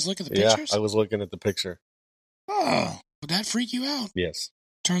 Did you guys look at the pictures? Yeah, I was looking at the picture. Oh, would that freak you out? Yes.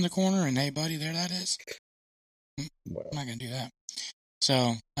 Turn the corner and hey, buddy, there that is. Well, I'm not going to do that.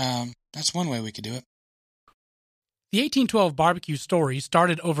 So that's one way we could do it. The 1812 barbecue story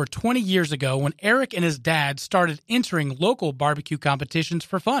started over 20 years ago when Eric and his dad started entering local barbecue competitions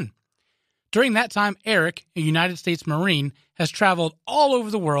for fun. During that time, Eric, a United States Marine, has traveled all over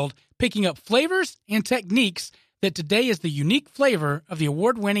the world picking up flavors and techniques that today is the unique flavor of the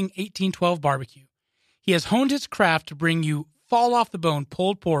award-winning 1812 barbecue. He has honed his craft to bring you fall-off-the-bone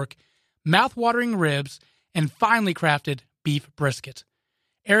pulled pork, mouth-watering ribs, and finely crafted beef brisket.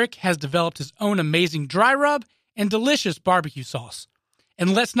 Eric has developed his own amazing dry rub and delicious barbecue sauce.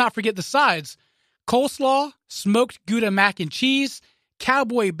 And let's not forget the sides: coleslaw, smoked Gouda mac and cheese,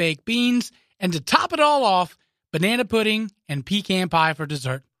 cowboy baked beans, and to top it all off, banana pudding and pecan pie for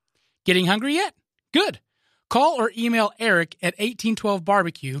dessert. Getting hungry yet? Good. Call or email Eric at 1812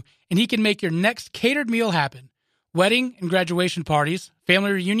 Barbecue, and he can make your next catered meal happen. Wedding and graduation parties,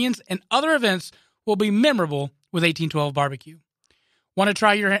 family reunions, and other events will be memorable with 1812 Barbecue. Want to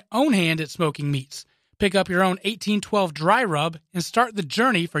try your own hand at smoking meats? Pick up your own 1812 dry rub and start the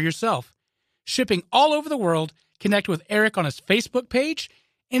journey for yourself. Shipping all over the world, connect with Eric on his Facebook page,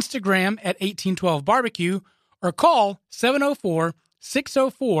 Instagram at 1812 Barbecue, or call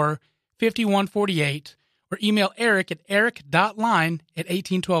 704-604-5148, or email Eric at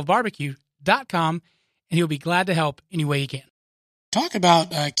eric.line@1812barbecue.com, and he'll be glad to help any way he can. Talk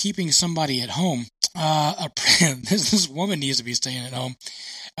about keeping somebody at home. This woman needs to be staying at home.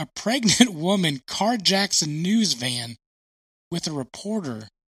 A pregnant woman carjacks a news van with a reporter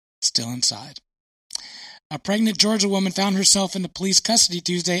still inside. A pregnant Georgia woman found herself in the police custody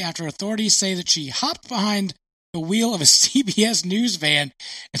Tuesday after authorities say that she hopped behind the wheel of a CBS News van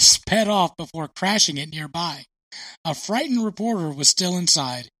and sped off before crashing it nearby. A frightened reporter was still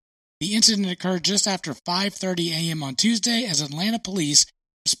inside. The incident occurred just after 5:30 a.m. on Tuesday as Atlanta police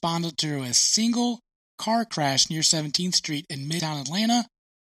responded to a single car crash near 17th Street in Midtown Atlanta.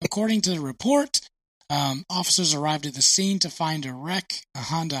 According to the report, officers arrived at the scene to find a wreck, a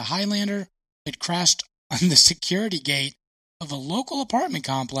Honda Highlander, that crashed on the security gate of a local apartment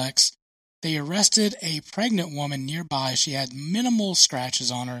complex. They arrested a pregnant woman nearby. She had minimal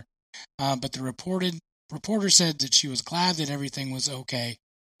scratches on her, but the reporter said that she was glad that everything was okay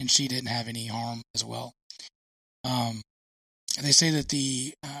and she didn't have any harm as well. They say that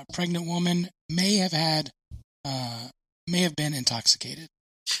the pregnant woman may have been intoxicated.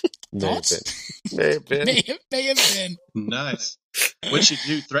 Thoughts? May have been. may have been. Nice. What'd she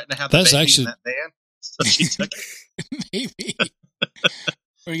do? Threaten to have the That's baby actually- in that van? So she took it. Maybe.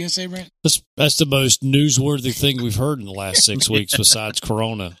 What are you going to say, Brent? That's the most newsworthy thing we've heard in the last 6 weeks besides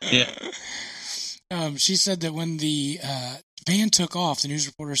Corona. Yeah. She said that when the van took off, the news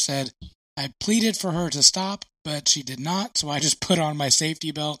reporter said, I pleaded for her to stop, but she did not, so I just put on my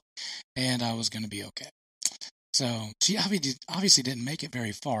safety belt, and I was going to be okay. So she obviously didn't make it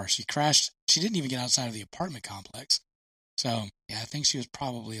very far. She crashed. She didn't even get outside of the apartment complex. So, yeah, I think she was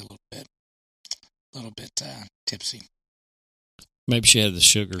probably a little bit tipsy. Maybe she had the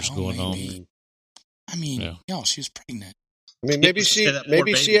sugars Oh, going maybe. on. I mean, Yeah. y'all, she was pregnant. I mean, maybe she Say that poor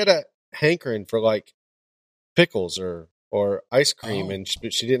baby. had a hankering for like pickles or ice cream, Oh. and she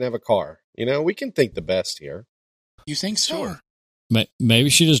didn't have a car. You know, we can think the best here. You think so? Sure. Maybe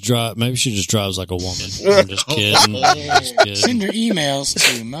she just drives like a woman. I'm just kidding. I'm just kidding. Send your emails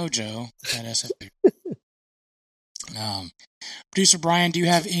to mojo at SFP. Producer Brian, do you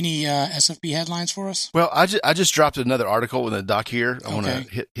have any SFP headlines for us? Well, I just dropped another article in the doc here. I want to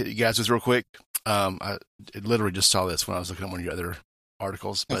Okay. hit you guys with real quick. I literally just saw this when I was looking at one of your other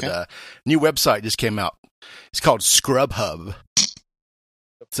articles. But Okay. new website just came out. It's called ScrubHub.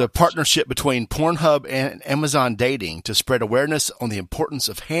 It's a partnership between Pornhub and Amazon Dating to spread awareness on the importance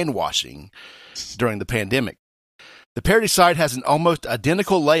of hand washing during the pandemic. The parody site has an almost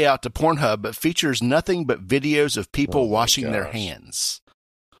identical layout to Pornhub, but features nothing but videos of people Oh my washing their gosh. hands.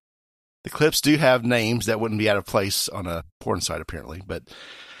 The clips do have names that wouldn't be out of place on a porn site, apparently. But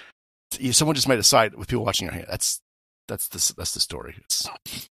someone just made a site with people washing their hands. That's the story. It's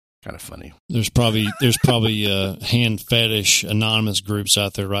kind of funny. There's probably hand fetish anonymous groups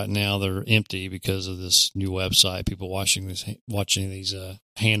out there right now that are empty because of this new website. People watching these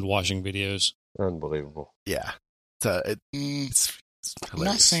hand washing videos. Unbelievable. Yeah, Mm, it's I'm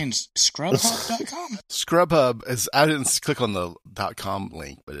not hilarious. saying scrubhub.com. ScrubHub is. I didn't click on the .com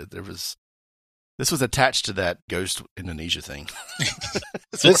link, but this was attached to that Ghost Indonesia thing.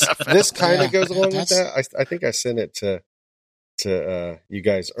 This kind Yeah, of goes along with that's- that. I think I sent it to you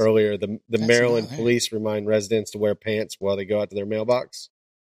guys earlier. The That's Maryland not it. police remind residents to wear pants while they go out to their mailbox.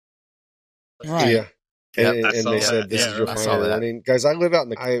 Right. Yeah, Yep, and, I and saw they that. said this Yeah, is your I saw final that. warning, guys. I live out in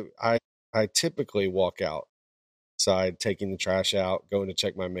the. I typically walk outside, taking the trash out, going to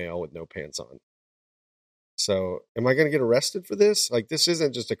check my mail with no pants on. So, am I going to get arrested for this? Like, this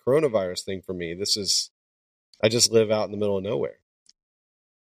isn't just a coronavirus thing for me. This is. I just live out in the middle of nowhere.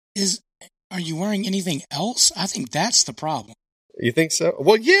 Are you wearing anything else? I think that's the problem. You think so?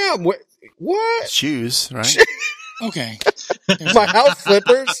 Well, yeah. What? Shoes, right? Okay. My house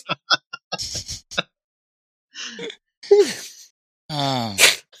slippers.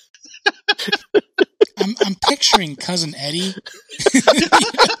 I'm picturing Cousin Eddie.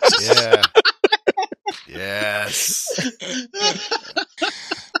 Yeah. Yes. Which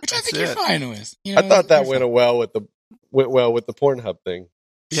I think That's you're it. fine with. You I know, thought that you're went well with the Pornhub thing.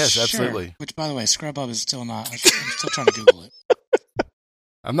 Yes, Sure. absolutely. Which, by the way, ScrubHub is still not. I'm still trying to Google it.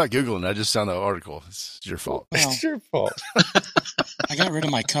 I'm not Googling. I just found the article. It's your fault. Well, It's your fault. I got rid of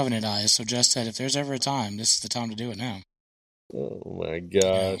my Covenant eyes, so Jess said if there's ever a time, this is the time to do it now. Oh my Oh,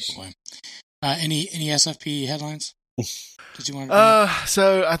 gosh. boy. Any SFP headlines? Did you want to? Bring up?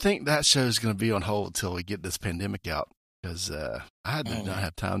 So I think that show is going to be on hold until we get this pandemic out because I do not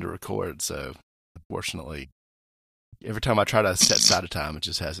have time to record. So unfortunately, every time I try to set aside a time, it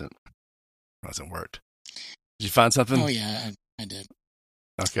just hasn't worked. Did you find something? Oh yeah, I did.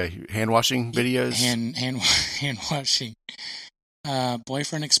 Okay, hand washing videos. Hand washing.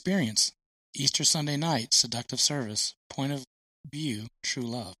 Boyfriend experience. Easter Sunday night. Seductive service. Point of view. True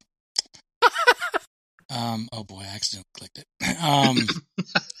love. Oh boy, I accidentally clicked it.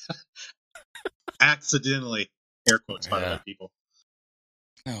 Accidentally. Air quotes, by the Yeah. way, people.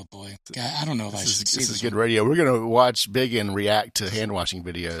 Oh boy, God, I don't know if I should see This this. is good radio. We're going to watch Biggin react to hand washing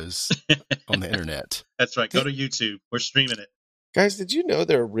videos on the internet. That's right. Go to YouTube. We're streaming it. Guys, did you know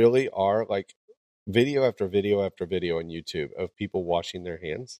there really are like video after video after video on YouTube of people washing their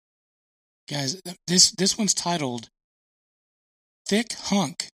hands? Guys, this one's titled "Thick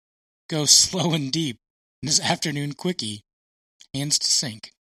Hunk Goes Slow and Deep in This Afternoon Quickie, Hands to Sink."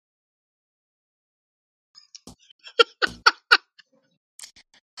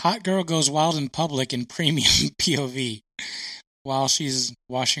 Hot girl goes wild in public in premium POV while she's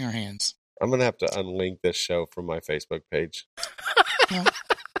washing her hands. I'm going to have to unlink this show from my Facebook page.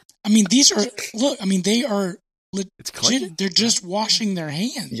 I mean, these are, look, I mean, they are It's clean. legit. They're just washing their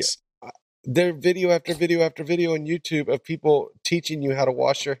hands. There video after video after video on YouTube of people teaching you how to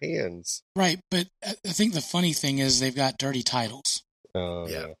wash your hands. Right, but I think the funny thing is they've got dirty titles.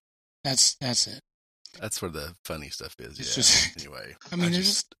 Yeah. That's it. That's where the funny stuff is. It's Yeah. just- Anyway, I mean, they're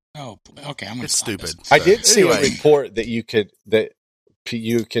just, oh, okay, I'm going to it's stop stupid. this. I So, did see anyway. a report that you can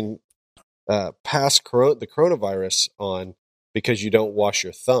pass the coronavirus on because you don't wash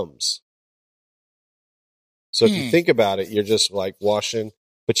your thumbs. So if you think about it, you're just like washing,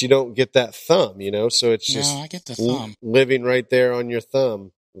 but you don't get that thumb, you know? So it's just No, I get the thumb. living right there on your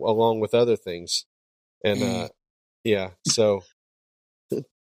thumb along with other things. And yeah, so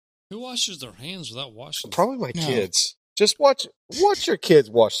Who washes their hands without washing? probably my No. kids. Just watch your kids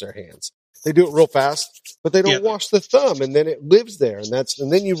wash their hands. They do it real fast, but they don't Yeah. wash the thumb, and then it lives there, and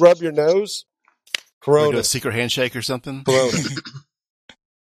then you rub your nose. We do Corona, a secret handshake or something. corona.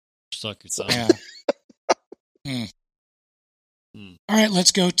 Suck your thumb. Yeah. All right,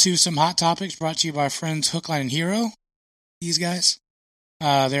 let's go to some hot topics brought to you by our friends Hook, Line, and Hero. These guys.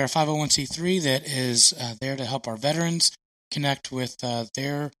 They're a 501c3 that is there to help our veterans connect with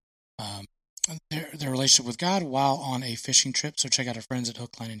their relationship with God while on a fishing trip. So check out our friends at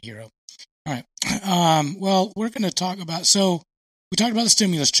Hook, Line, and Hero. All right. Well, we're going to talk about, so we talked about the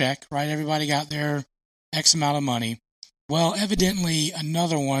stimulus check, right? Everybody got their X amount of money. Well, evidently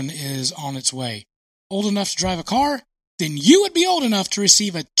another one is on its way. Old enough to drive a car? Then you would be old enough to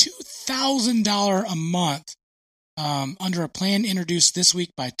receive a $2,000 a month under a plan introduced this week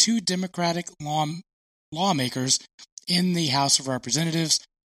by two Democratic lawmakers in the House of Representatives.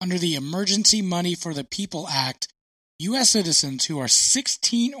 Under the Emergency Money for the People Act, U.S. citizens who are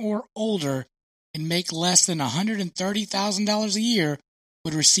 16 or older and make less than $130,000 a year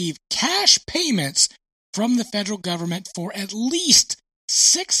would receive cash payments from the federal government for at least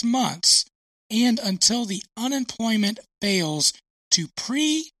 6 months and until the unemployment fails to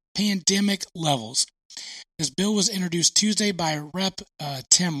pre-pandemic levels. This bill was introduced Tuesday by Rep.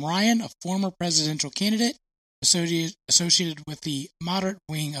 Tim Ryan, a former presidential candidate associated with the moderate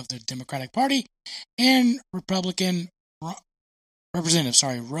wing of the Democratic Party, and Republican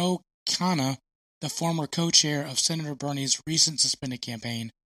Representative Ro Khanna, the former co-chair of Senator Bernie's recent suspended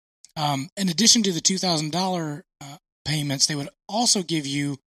campaign. In addition to the $2,000 payments, they would also give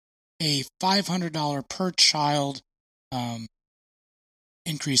you a $500 per child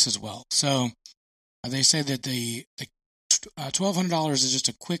increase as well. So they say that the $1,200 is just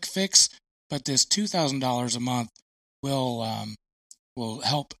a quick fix, but this $2,000 a month will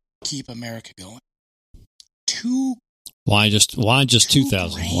help keep America going. Why just 2,000? Why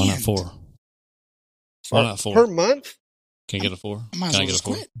not $2,000? 4? Why not 4? Per month? Can't get a 4? I might as Can I well get a just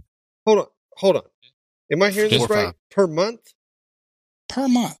 4? quit. Hold on. Am I hearing this 4 or right? 5. Per month? Per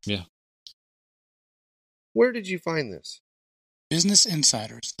month. Yeah. Where did you find this? Business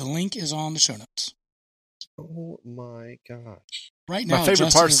Insiders. The link is on the show notes. Oh my gosh. Right now, My favorite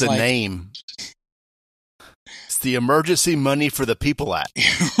Justin part's is the like, name. It's the Emergency Money for the People Act.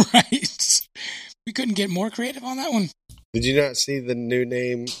 Right. We couldn't get more creative on that one. Did you not see the new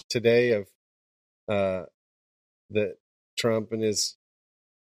name today of that Trump and his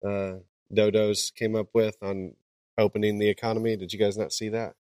dodos came up with on opening the economy? Did you guys not see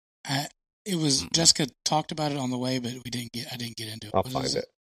that? It was Jessica talked about it on the way, but I didn't get into it. I'll What find is it.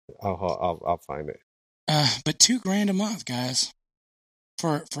 I'll find it. But $2,000 a month, guys,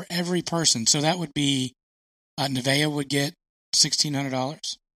 for every person. So that would be Nevaeh would get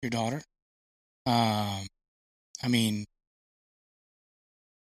 $1,600. Your daughter. I mean,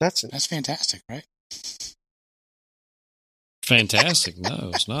 That's that's fantastic, right? Fantastic.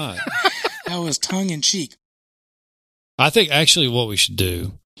 No, it's not. That was tongue in cheek. I think actually what we should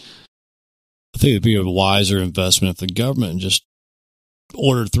do, I think it'd be a wiser investment if the government just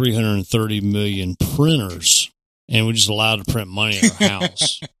ordered 330 million printers and we just allowed to print money in our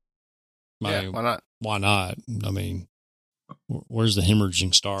house. Yeah, why not? Why not? I mean, where's the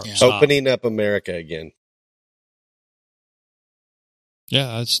hemorrhaging start? Yeah. Stop. opening up America again.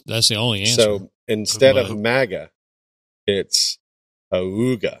 Yeah, that's the only answer. So instead of But- MAGA, it's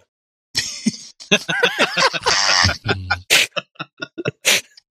Auga.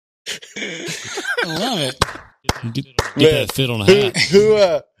 I love it. Get Man, that fit on a Who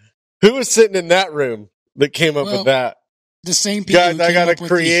hat. who was sitting in that room that came up Well, with that? The same people. Guys, who I came got a up with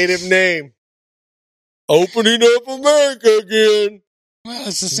the- creative name. Opening up America again. Well,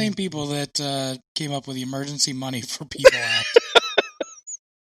 it's the same people that came up with the Emergency Money for People Act.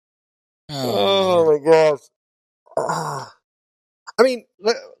 Oh my gosh. Ah. I mean,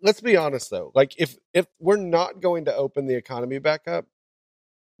 let's be honest though. Like if we're not going to open the economy back up,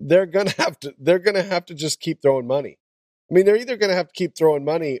 they're gonna have to just keep throwing money. I mean, they're either gonna have to keep throwing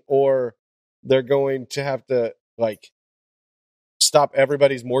money or they're going to have to like stop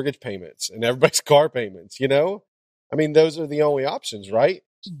everybody's mortgage payments and everybody's car payments, you know? I mean, those are the only options, right?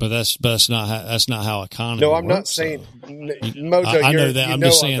 But that's not how economy. No, I'm not works, saying though. Mojo. I know you're, that. You I'm know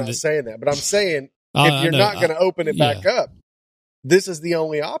just I'm saying not that- saying that, but I'm saying I if you're know, not going to open it back yeah. up, this is the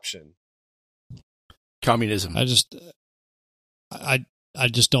only option. Communism. I just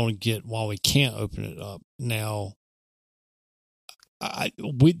don't get why we can't open it up now.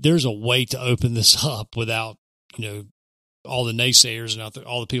 There's a way to open this up without, all the naysayers and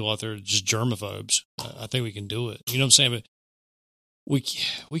all the people out there just germaphobes. I think we can do it. You know what I'm saying? But we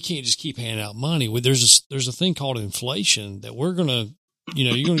can't just keep handing out money. There's a thing called inflation that we're gonna,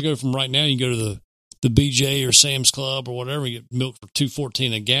 you're gonna go from right now. You go to the BJ or Sam's Club or whatever, and get milk for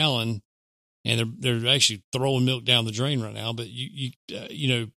 $2.14 a gallon, and they're actually throwing milk down the drain right now. But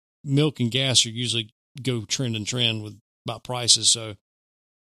milk and gas are usually go trend and trend with about prices. So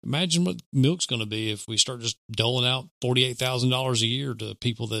imagine what milk's going to be if we start just doling out $48,000 a year to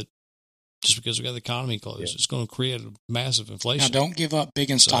people that just because we got the economy closed. Yeah. It's going to create a massive inflation. Now, don't give up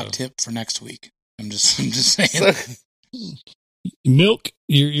big in stock So- tip for next week. I'm just saying. Milk?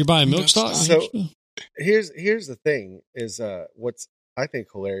 You're buying milk Milk stock? stock. So- here's the thing is what's I think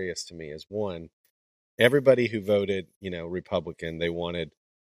hilarious to me is one, everybody who voted, Republican, they wanted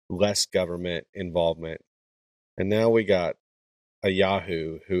less government involvement. And now we got a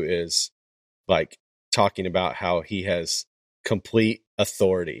Yahoo who is like talking about how he has complete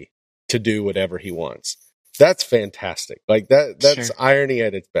authority to do whatever he wants. That's fantastic. Like that's Sure. irony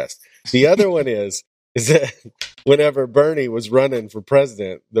at its best. The other one is that whenever Bernie was running for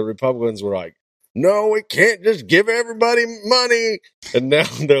president, the Republicans were like, no, we can't just give everybody money. And now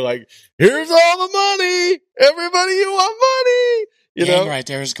they're like, here's all the money. Everybody, you want money. You Gang know? right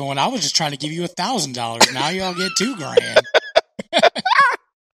there is going, I was just trying to give you $1,000. Now y'all get $2,000.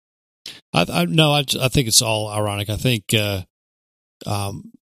 I think it's all ironic. I think the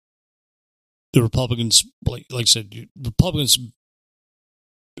Republicans, like I said, Republicans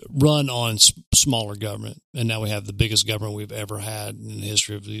run on smaller government, and now we have the biggest government we've ever had in the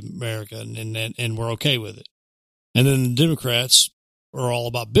history of America, and we're okay with it. And then the Democrats are all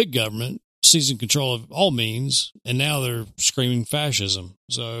about big government, seizing control of all means, and now they're screaming fascism.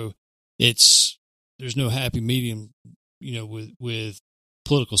 So there's no happy medium, with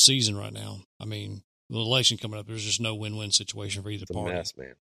political season right now. I mean, the election coming up, there's just no win-win situation for either It's a party. mess,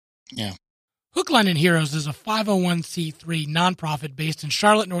 man. Hook, Line, and Heroes is a 501c3 nonprofit based in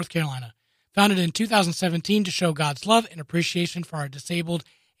Charlotte, North Carolina, founded in 2017 to show God's love and appreciation for our disabled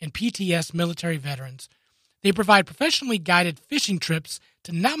and PTS military veterans. They provide professionally guided fishing trips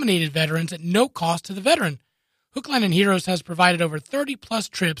to nominated veterans at no cost to the veteran. Hook, Line, and Heroes has provided over 30-plus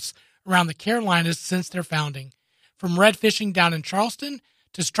trips around the Carolinas since their founding, from red fishing down in Charleston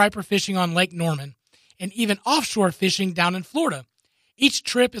to striper fishing on Lake Norman, and even offshore fishing down in Florida. Each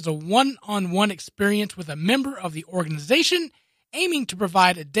trip is a one-on-one experience with a member of the organization, aiming to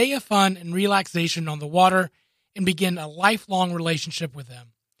provide a day of fun and relaxation on the water and begin a lifelong relationship with them.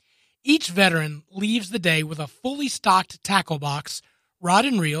 Each veteran leaves the day with a fully stocked tackle box, rod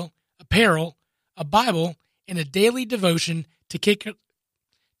and reel, apparel, a Bible, and a daily devotion to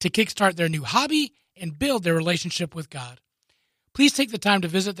kickstart their new hobby and build their relationship with God. Please take the time to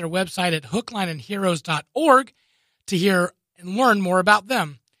visit their website at hooklineandheroes.org to hear and learn more about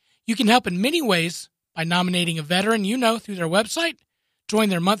them. You can help in many ways by nominating a veteran you know through their website, join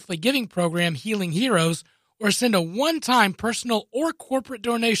their monthly giving program, Healing Heroes, or send a one-time personal or corporate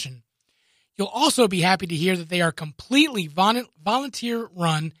donation. You'll also be happy to hear that they are completely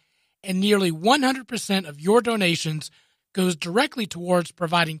volunteer-run, and nearly 100% of your donations goes directly towards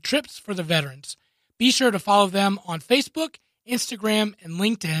providing trips for the veterans. Be sure to follow them on Facebook, Instagram, and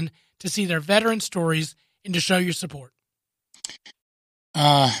LinkedIn to see their veteran stories and to show your support.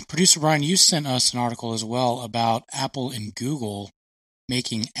 Producer Brian, you sent us an article as well about Apple and Google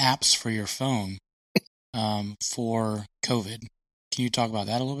making apps for your phone for COVID. Can you talk about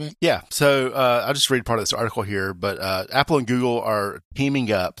that a little bit? Yeah. So I'll just read part of this article here. But Apple and Google are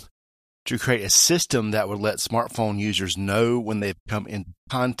teaming up to create a system that would let smartphone users know when they've come in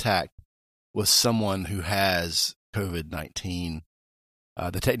contact with someone who has COVID-19.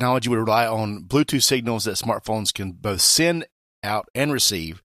 The technology would rely on Bluetooth signals that smartphones can both send out and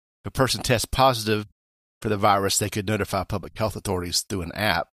receive. If a person tests positive for the virus, they could notify public health authorities through an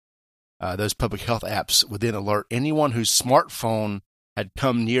app. Those public health apps would then alert anyone whose smartphone had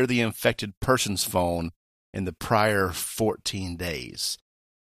come near the infected person's phone in the prior 14 days.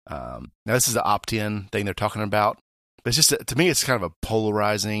 Now, this is the opt-in thing they're talking about. But it's just, to me, it's kind of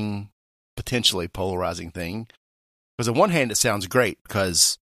a potentially polarizing thing. Because on one hand, it sounds great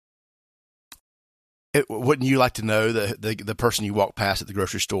because wouldn't you like to know the person you walk past at the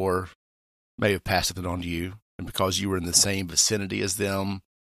grocery store may have passed something on to you, and because you were in the same vicinity as them?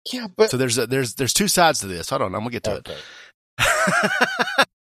 Yeah, but So there's two sides to this. Hold on, I'm gonna get to okay. it.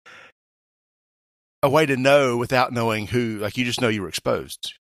 A way to know without knowing who, like you just know you were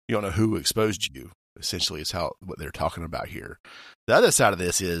exposed. You don't know who exposed you. Essentially, is what they're talking about here. The other side of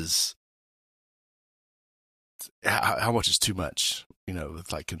this is how much is too much.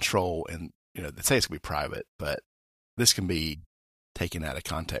 With like control, and they say it's gonna be private, but this can be taken out of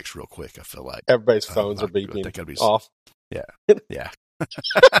context real quick. I feel like Everybody's phones are I think beeping that'd be- off. Yeah.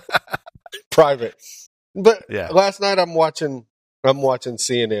 Private. But Yeah. last night I'm watching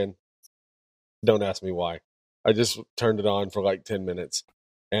CNN. Don't ask me why. I just turned it on for like 10 minutes.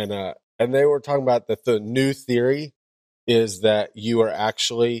 And they were talking about that the new theory is that you are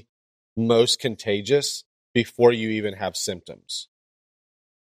actually most contagious before you even have symptoms.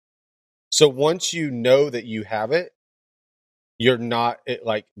 So once you know that you have it, you're not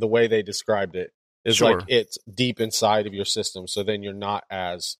like the way they described it is Sure. like it's deep inside of your system. So then you're not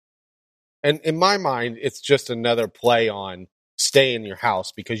as, and in my mind, it's just another play on stay in your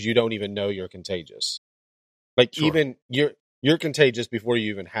house because you don't even know you're contagious. Like Sure. even you're contagious before you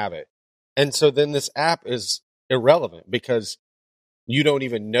even have it. And so then this app is irrelevant because you don't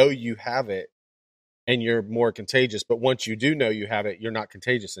even know you have it and you're more contagious. But once you do know you have it, you're not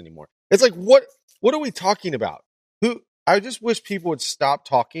contagious anymore. It's like, what are we talking about? I just wish people would stop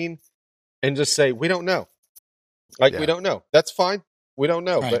talking and just say, we don't know. Like, Yeah. we don't know. That's fine. We don't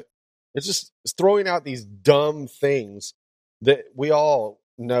know. Right. But it's throwing out these dumb things that we all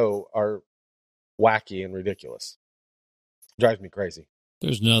know are wacky and ridiculous. Drives me crazy.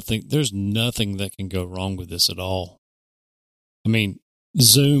 There's nothing that can go wrong with this at all. I mean,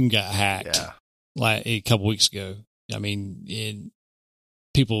 Zoom got hacked Yeah. like a couple weeks ago. I mean,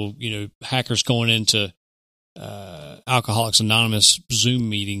 people, hackers going into Alcoholics Anonymous Zoom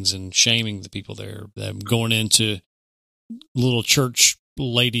meetings and shaming the people there, them going into little church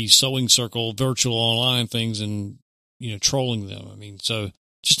lady sewing circle virtual online things and trolling them. I mean, so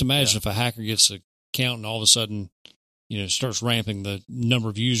just imagine if a hacker gets an account and all of a sudden starts ramping the number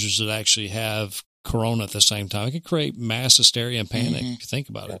of users that actually have corona at the same time. It could create mass hysteria and panic. Mhm. If you think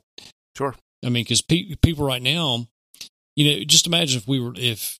about it. Sure. I mean, because people right now, just imagine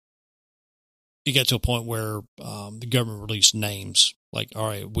if it got to a point where the government released names. Like, all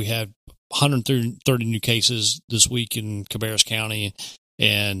right, we had 130 new cases this week in Cabarrus County,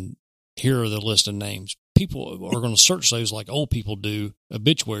 and here are the list of names. People are going to search those like old people do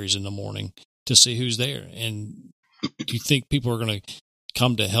obituaries in the morning to see who's there. And do you think people are going to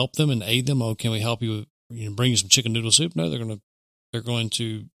come to help them and aid them? Oh, can we help you? Bring you some chicken noodle soup? No, they're going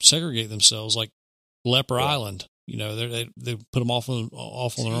to segregate themselves like Leper Island. They put them off on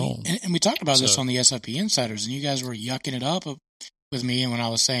their own. And we talked about this So- on the SFP Insiders, and you guys were yucking it up with me. And when I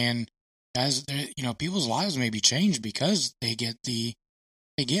was saying, guys, people's lives may be changed because they get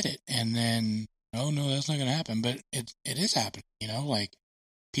it, and then no, that's not going to happen. But it is happening. Like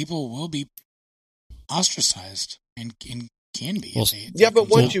people will be ostracized and can be. Well, Yeah, but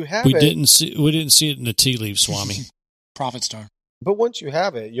once you have we it, didn't see it in the tea leaves, Swami. Profit Star. but once you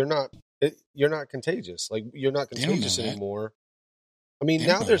have it, you're not contagious. Like you're not They don't know contagious that. anymore. I mean, They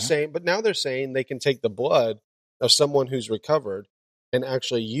now don't know they're that. saying they can take the blood of someone who's recovered and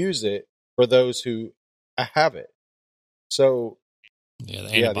actually use it for those who have it. So Yeah, the yeah,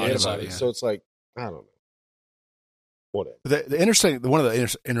 the antibodies. antibodies. yeah. So it's like, I don't know. Whatever. One of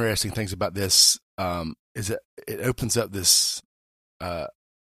the interesting things about this is that it opens up this kind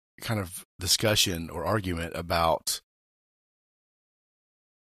of discussion or argument about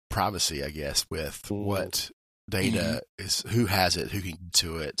privacy, I guess, with Mhm. what data is, who has it, who can get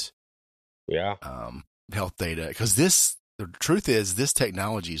to it, Yeah. health data. Because the truth is, this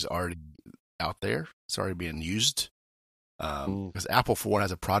technology is already out there. It's already being used. Because Apple, for one,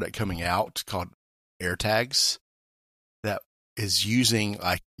 has a product coming out called AirTags that is using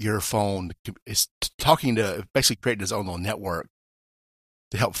like your phone, is talking to, basically creating his own little network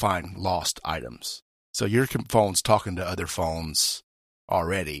to help find lost items. So your phone's talking to other phones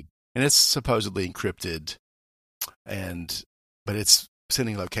already, and it's supposedly encrypted, but it's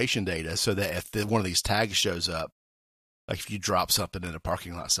sending location data so that if one of these tags shows up, like if you drop something in a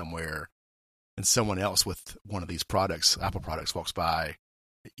parking lot somewhere and someone else with one of these products, Apple products, walks by,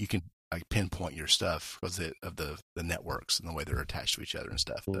 you can like pinpoint your stuff because of the networks and the way they're attached to each other and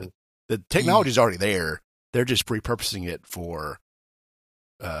stuff. Mm-hmm. The technology is already there. They're just repurposing it for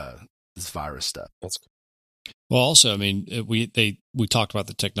this virus stuff. That's cool. Well, also, I mean, we talked about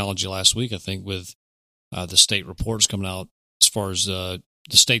the technology last week, I think, with the state reports coming out as far as the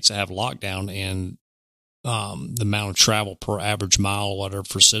states that have lockdown and the amount of travel per average mile or whatever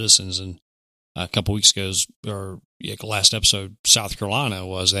for citizens. And a couple weeks ago, last episode, South Carolina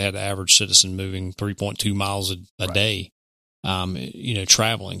they had the average citizen moving 3.2 miles a day,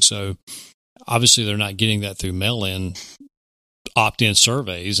 traveling. So obviously they're not getting that through mail-in opt-in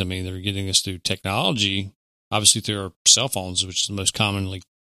surveys. I mean, they're getting this through technology, obviously through our cell phones, which is the most commonly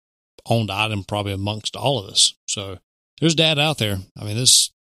owned item probably amongst all of us. So there's data out there. I mean,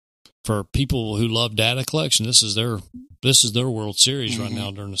 this, for people who love data collection, this is their World Series right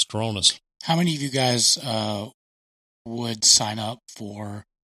now during this coronas. How many of you guys would sign up for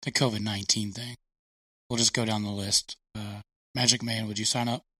the COVID-19 thing? We'll just go down the list. Magic Man, would you sign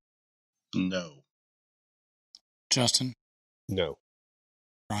up? No. Justin? No.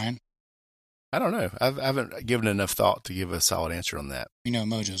 Brian? I don't know. I haven't given enough thought to give a solid answer on that. You know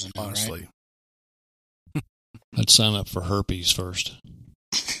Mojo's a no, honestly. Right? I'd sign up for herpes first.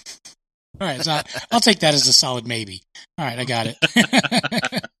 All right, so I'll take that as a solid maybe. All right, I got it.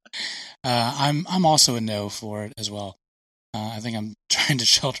 I'm also a no for it as well. I think I'm trying to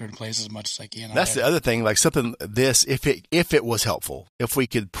shelter in place as much as I can. That's the other thing. Like something this, if it was helpful, if we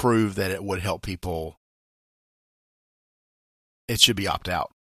could prove that it would help people, it should be opt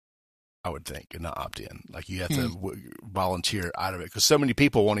out. I would think, and not opt in. Like you have to volunteer out of it because so many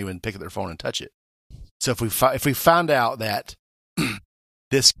people won't even pick up their phone and touch it. So if we found out that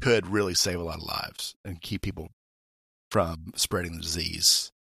this could really save a lot of lives and keep people from spreading the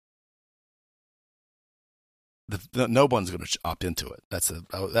disease, no one's going to opt into it. That's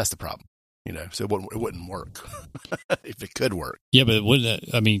the problem, So it wouldn't work if it could work. Yeah, but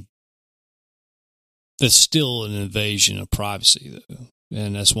wouldn't I mean, that's still an invasion of privacy, though,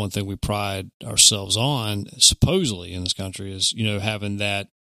 and that's one thing we pride ourselves on, supposedly in this country, is having that.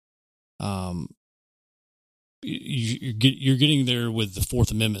 You're getting there with the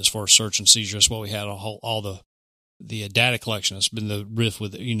Fourth Amendment as far as search and seizure. That's why we had all the data collection. It's been the riff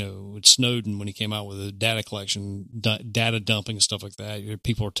with with Snowden when he came out with the data collection, data dumping and stuff like that.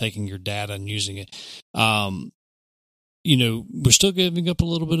 People are taking your data and using it. We're still giving up a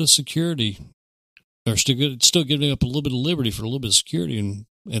little bit of security. Or still giving up a little bit of liberty for a little bit of security, and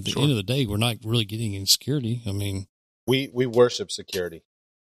at the end of the day, we're not really getting any security. I mean, we worship security.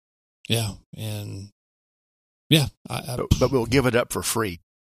 Yeah, and yeah, but we'll give it up for free.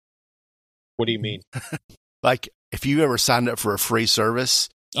 What do you mean? Like if you ever signed up for a free service,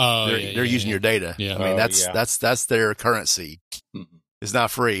 they're using your data. Yeah, I mean that's their currency. Mm-hmm. It's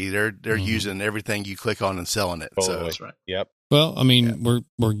not free. They're using everything you click on and selling it. Totally. So That's right. Yep. Well, I mean,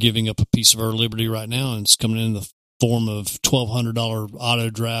 we're giving up a piece of our liberty right now, and it's coming in the form of $1,200 auto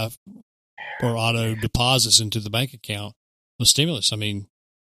draft or auto deposits into the bank account with stimulus. I mean,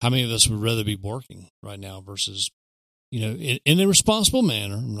 how many of us would rather be working right now versus, in a responsible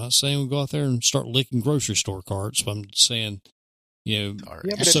manner? I'm not saying we go out there and start licking grocery store carts, but I'm saying, yeah, but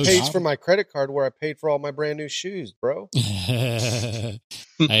it pays for my credit card where I paid for all my brand new shoes, bro. Hey,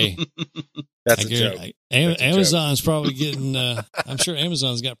 that's a joke. Amazon's probably getting. I'm sure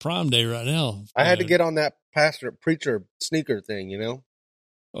Amazon's got Prime Day right now. I had to get on that preacher sneaker thing,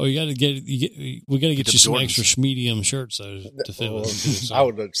 Oh, we got to get you some extra medium shirts though to fit with them too, so. I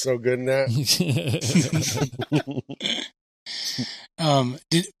would look so good in that.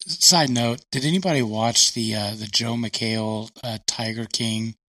 Side note: did anybody watch the Joe McHale Tiger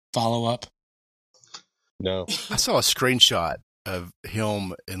King follow up? No, I saw a screenshot of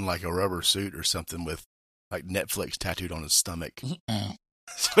him in like a rubber suit or something with like Netflix tattooed on his stomach. Oh.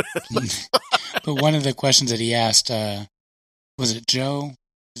 But one of the questions that he asked was it Joe?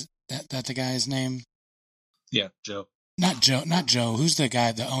 Is that the guy's name? Yeah, Joe. Not Joe. Who's the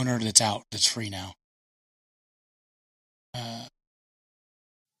guy, the owner that's free now?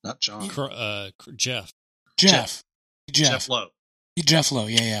 Not John. Jeff. Jeff Lowe. Jeff Lowe,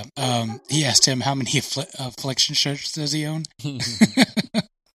 yeah. He asked him how many affliction shirts does he own? I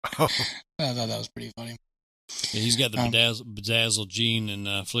thought that was pretty funny. Yeah, he's got the Um, bedazzled Gene and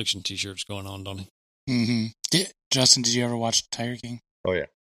Affliction T-shirts going on, don't he? Justin, did you ever watch Tiger King? Oh yeah.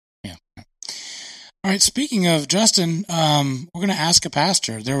 Yeah. All right. Speaking of Justin, we're going to ask a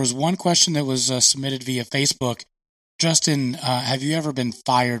pastor. There was one question that was submitted via Facebook. Justin, have you ever been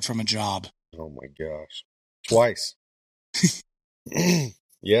fired from a job? Oh my gosh. Twice.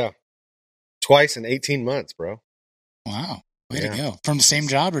 Yeah. Twice in 18 months, bro. Wow. Way Yeah. to go. From the same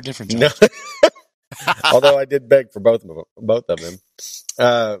job or different No. job? Although I did beg for both of them.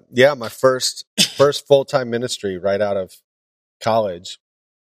 Yeah, my first full-time ministry right out of college.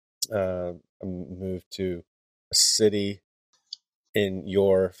 I moved to a city in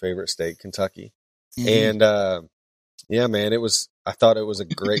your favorite state, Kentucky. Mhm. And yeah, man, I thought it was a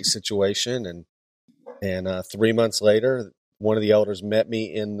great situation, and 3 months later, one of the elders met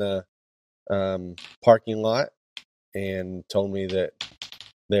me in the parking lot and told me that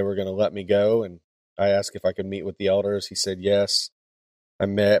they were going to let me go. And I asked if I could meet with the elders. He said yes. I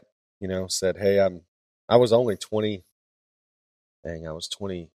met, said, hey, I was only 20. Dang, I was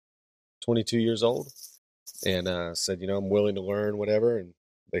 22 years old, and said, I'm willing to learn whatever. And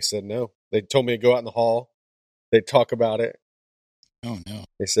they said no. They told me to go out in the hall. They'd talk about it. Oh, no.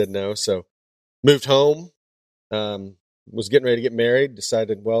 They said no. So moved home, was getting ready to get married,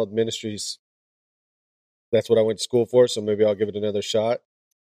 decided, well, ministries, that's what I went to school for, so maybe I'll give it another shot.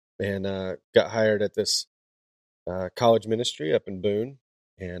 And got hired at this college ministry up in Boone.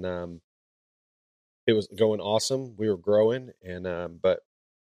 And it was going awesome. We were growing, and but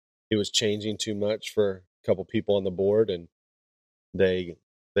it was changing too much for a couple people on the board, and they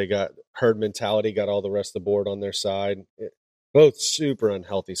got herd mentality, got all the rest of the board on their side. Both super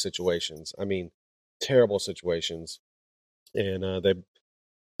unhealthy situations. I mean, terrible situations. And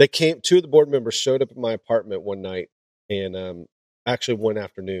they came. Two of the board members showed up at my apartment one night, and actually one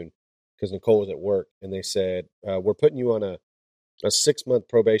afternoon, because Nicole was at work, and they said, "We're putting you on a 6-month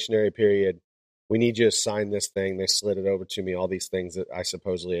probationary period. We need you to sign this thing." They slid it over to me, all these things that I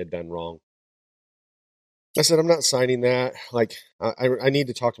supposedly had done wrong. I said, I'm not signing that. Like, I need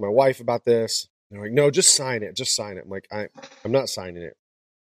to talk to my wife about this. They're like, no, just sign it. Just sign it. I'm like, I'm not signing it.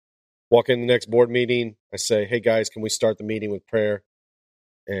 Walk in the next board meeting. I say, hey, guys, can we start the meeting with prayer?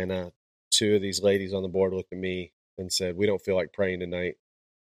 And two of these ladies on the board looked at me and said, we don't feel like praying tonight.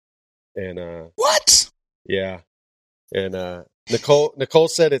 And What? yeah. And Nicole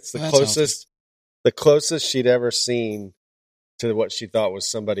said it's Well, that's the closest she'd ever seen to what she thought was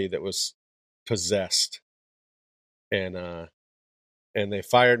somebody that was possessed. And they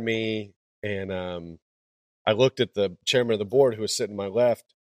fired me, and I looked at the chairman of the board who was sitting to my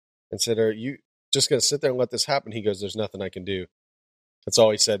left and said, are you just going to sit there and let this happen? He goes, there's nothing I can do. That's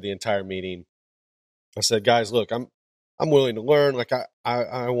all he said the entire meeting. I said, guys, look, I'm willing to learn. Like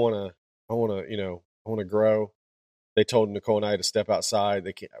I want to grow. They told Nicole and I to step outside.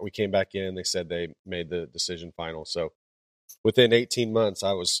 We came back in. They said they made the decision final. So within 18 months,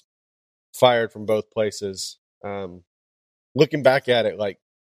 I was fired from both places. Looking back at it, like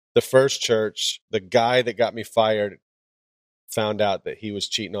the first church, the guy that got me fired found out that he was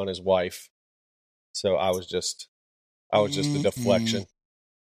cheating on his wife. So I was just a deflection.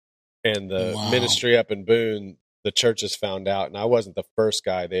 And the Wow. ministry up in Boone, the churches found out, and I wasn't the first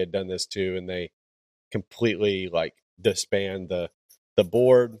guy they had done this to, and they completely like disband the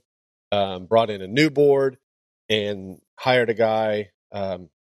board, brought in a new board, and hired a guy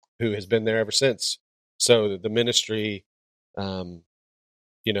who has been there ever since. So the ministry, I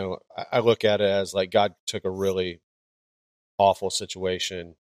look at it as like God took a really awful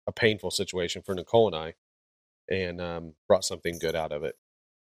situation, a painful situation for Nicole and I, and brought something good out of it.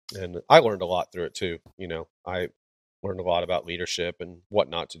 And I learned a lot through it too. I learned a lot about leadership and what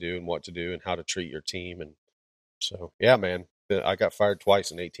not to do and what to do and how to treat your team. And so, yeah, man, I got fired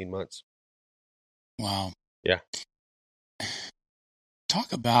twice in 18 months. Wow. Yeah.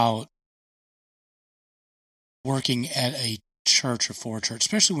 Talk about working at a church or for a church,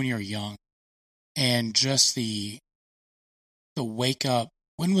 especially when you're young, and just the wake up.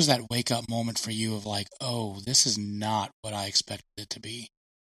 When was that wake up moment for you of like, oh, this is not what I expected it to be?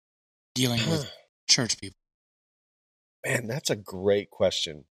 Dealing with church people. Man, that's a great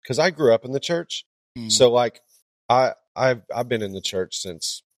question, because I grew up in the church. So like I've been in the church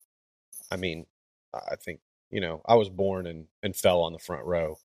since, I think, I was born and fell on the front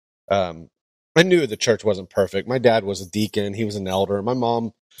row. I knew the church wasn't perfect. My dad was a deacon. He was an elder. My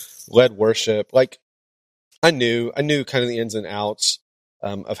mom led worship. Like I knew kind of the ins and outs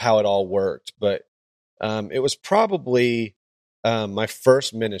of how it all worked, but it was probably my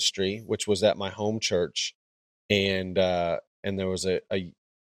first ministry, which was at my home church. And there was a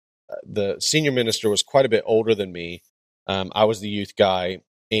the senior minister was quite a bit older than me. I was the youth guy,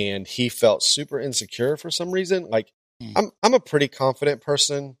 and he felt super insecure for some reason. Like I'm a pretty confident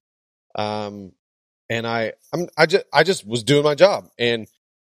person, and I just was doing my job, and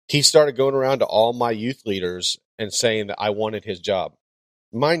he started going around to all my youth leaders and saying that I wanted his job.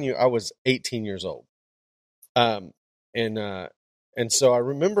 Mind you, I was 18 years old, and so I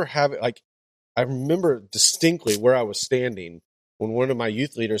remember I remember distinctly where I was standing when one of my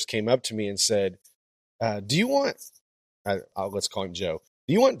youth leaders came up to me and said, "Do you want?" Let's call him Joe.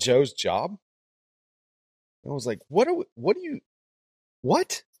 Do you want Joe's job? And I was like, "What do you?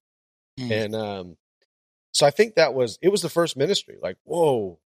 What?" And so I think it was the first ministry. Like,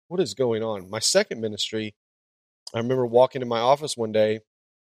 whoa, what is going on? My second ministry, I remember walking in my office one day.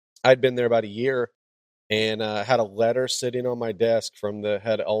 I'd been there about a year, and had a letter sitting on my desk from the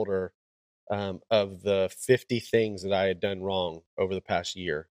head elder of the 50 things that I had done wrong over the past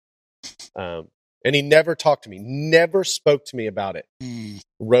year. And he never talked to me, never spoke to me about it.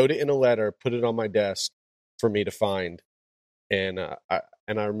 Wrote it in a letter, put it on my desk for me to find. And I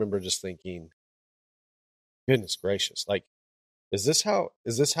remember just thinking, goodness gracious, like, is this how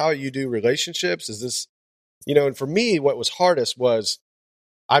you do relationships? Is this, and for me, what was hardest was,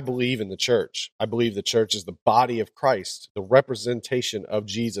 I believe in the church. I believe the church is the body of Christ, the representation of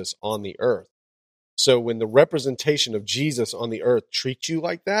Jesus on the earth. So when the representation of Jesus on the earth treats you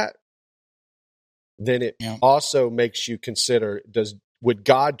like that, then it also makes you consider, would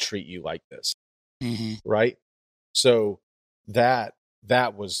God treat you like this? Right? So that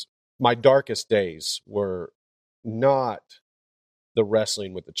was, my darkest days were not the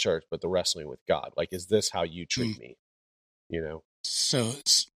wrestling with the church, but the wrestling with God. Like, is this how you treat me? So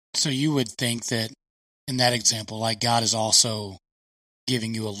you would think that in that example, like, God is also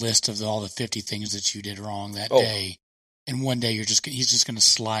giving you a list of all the 50 things that you did wrong that day, and one day he's just going to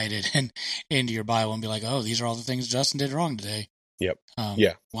slide it into your Bible and be like, "Oh, these are all the things Justin did wrong today." Yep.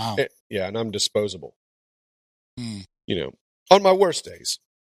 Yeah. Wow. Yeah, and I'm disposable. On my worst days,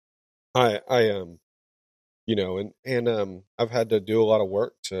 I I've had to do a lot of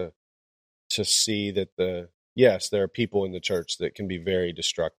work to see that there are people in the church that can be very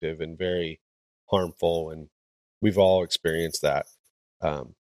destructive and very harmful, and we've all experienced that.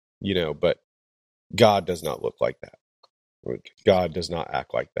 But God does not look like that. God does not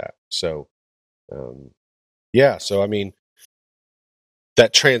act like that. So, so I mean,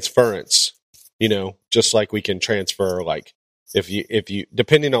 that transference, just like we can transfer, like, if you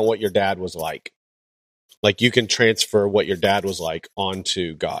depending on what your dad was like you can transfer what your dad was like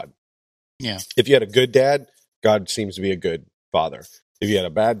onto God. Yeah. If you had a good dad, God seems to be a good father. If you had a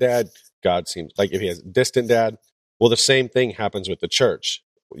bad dad, God seems like, if he has a distant dad, well, the same thing happens with the church.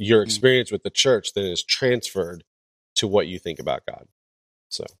 Your experience with the church then is transferred to what you think about God.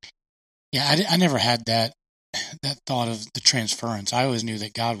 So, yeah, I never had that thought of the transference. I always knew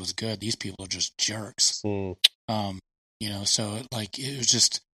that God was good. These people are just jerks. So like, it was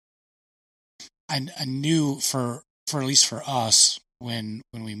just, I knew for at least for us, when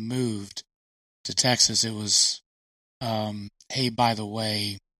we moved to Texas, it was, hey, by the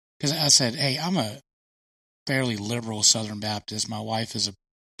way, because I said, hey, I'm a fairly liberal Southern Baptist. My wife is a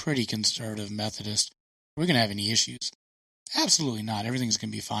pretty conservative Methodist. Are we going to have any issues? Absolutely not. Everything's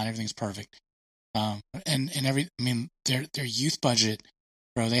going to be fine. Everything's perfect. Their youth budget,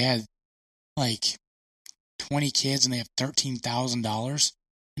 bro, they had like 20 kids and they have $13,000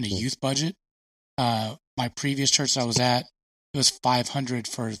 in a youth budget. My previous church I was at, it was $500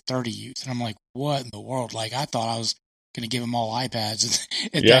 for 30 youth. And I'm like, what in the world? Like, I thought I was going to give them all iPads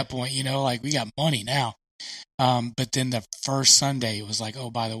at that point, like, we got money now. But then the first Sunday it was like, oh,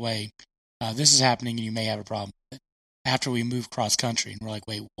 by the way, this is happening and you may have a problem with it. After we moved cross country, and we're like,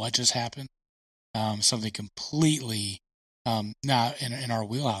 wait, what just happened? Something completely not in our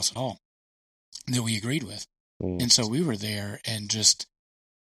wheelhouse at all that we agreed with. And so we were there, and just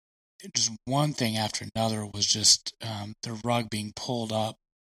one thing after another was just the rug being pulled up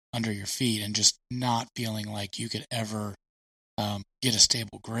under your feet, and just not feeling like you could ever get a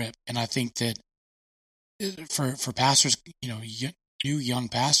stable grip. And I think that for pastors, new young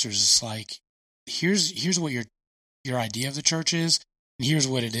pastors, it's like, here's what your idea of the church is, and here's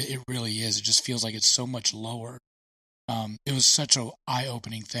what it really is. It just feels like it's so much lower. It was such an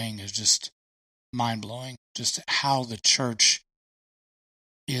eye-opening thing. It's just mind-blowing, just how the church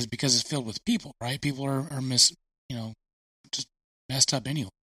is, because it's filled with people, right? People are just messed up anyway.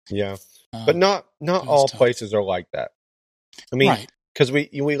 Yeah, but not all places are like that. I mean, because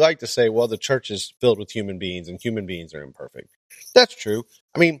we like to say, well, the church is filled with human beings, and human beings are imperfect. That's true.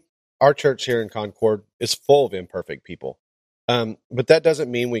 I mean, our church here in Concord is full of imperfect people. But that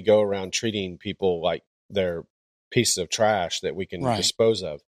doesn't mean we go around treating people like they're pieces of trash that we can Right. dispose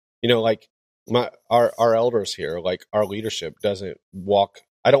of. You know, like our elders here, like our leadership doesn't walk.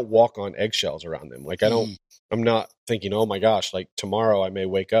 I don't walk on eggshells around them. Like I'm not thinking, oh my gosh, like tomorrow I may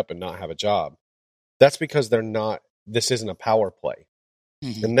wake up and not have a job. That's because this isn't a power play.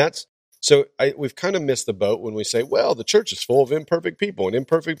 Mhm. And we've kind of missed the boat when we say, well, the church is full of imperfect people and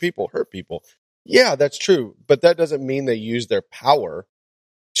imperfect people hurt people. Yeah, that's true. But that doesn't mean they use their power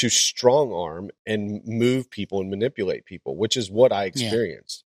to strong arm and move people and manipulate people, which is what I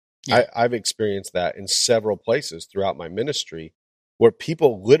experienced. Yeah. I've experienced that in several places throughout my ministry where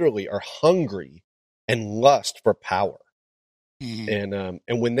people literally are hungry and lust for power. Mhm.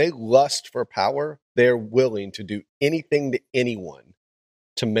 And when they lust for power, they're willing to do anything to anyone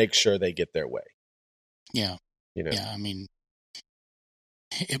to make sure they get their way. Yeah. You know? Yeah. I mean,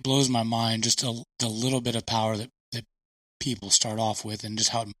 it blows my mind just the little bit of power that people start off with and just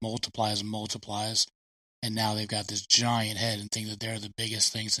how it multiplies and multiplies. And now they've got this giant head and think that they're the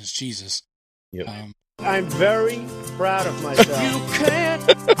biggest thing since Jesus. Yep. I'm very proud of myself. You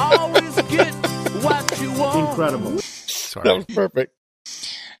can't always get what you want. Incredible. Sorry. That was perfect.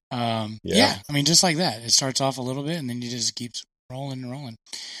 Yeah. I mean, just like that. It starts off a little bit and then it just keeps rolling and rolling.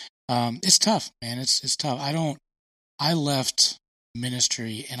 It's tough, man. It's tough. I left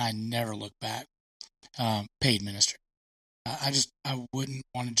ministry and I never looked back. Paid ministry. I wouldn't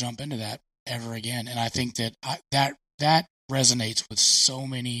want to jump into that ever again. And I think that that resonates with so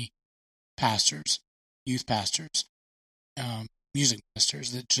many pastors, youth pastors, music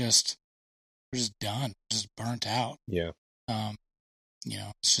ministers that they're just done, just burnt out. Yeah. You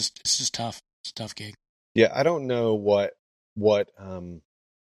know, it's just tough. It's a tough gig. Yeah. I don't know what,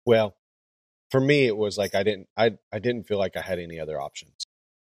 well, for me, it was like, I didn't feel like I had any other options.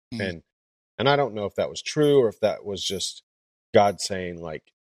 Mhm. And I don't know if that was true or if that was just God saying, like,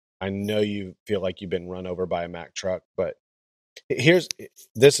 I know you feel like you've been run over by a Mack truck, but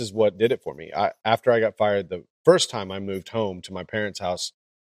this is what did it for me. After I got fired, the first time I moved home to my parents' house,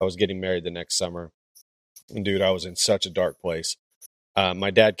 I was getting married the next summer. And dude, I was in such a dark place. My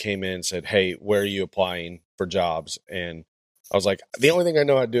dad came in and said, hey, where are you applying for jobs? And I was like, the only thing I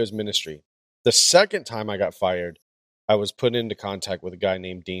know how to do is ministry. The second time I got fired, I was put into contact with a guy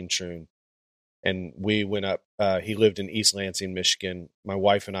named Dean Troon. And we went up, he lived in East Lansing, Michigan. My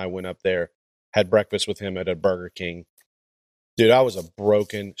wife and I went up there, had breakfast with him at a Burger King. Dude, I was a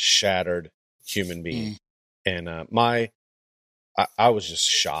broken, shattered human being. And I was just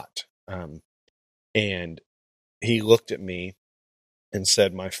shot. And he looked at me and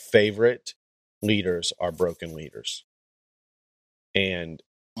said, my favorite leaders are broken leaders. And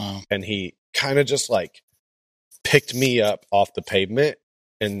he kind of just like picked me up off the pavement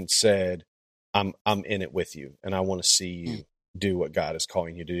and said, I'm in it with you, and I want to see you do what God is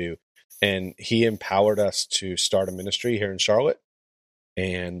calling you to do. And he empowered us to start a ministry here in Charlotte.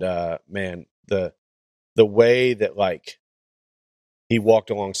 And man, the way that like he walked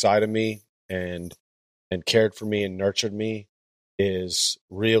alongside of me and cared for me and nurtured me is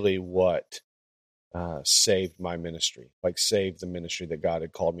really what saved my ministry, like saved the ministry that God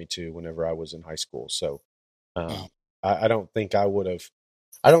had called me to whenever I was in high school. So I don't think I would have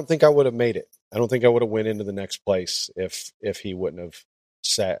made it. I don't think I would have went into the next place if he wouldn't have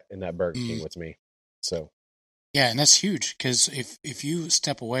sat in that Burger King with me. So yeah, and that's huge because if you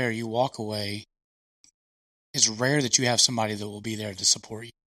step away or you walk away, it's rare that you have somebody that will be there to support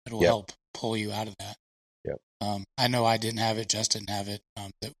you. That will help pull you out of that. Yep. I know I didn't have it. Just didn't have it.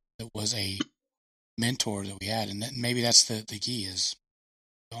 That was a mentor that we had, and maybe that's the key is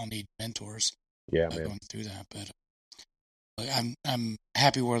we all need mentors. Yeah, man. Going through that, but I'm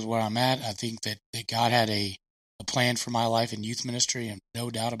happy with where I'm at. I think that God had a plan for my life in youth ministry, and no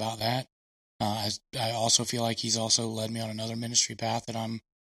doubt about that. I also feel like He's also led me on another ministry path that I'm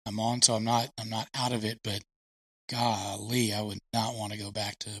on. So I'm not out of it, but golly, I would not want to go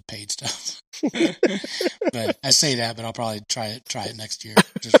back to paid stuff. But I say that, but I'll probably try it next year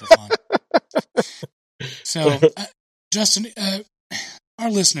just for fun. So, Justin, our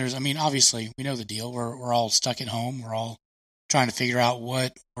listeners, I mean, obviously, we know the deal. We're all stuck at home. We're all trying to figure out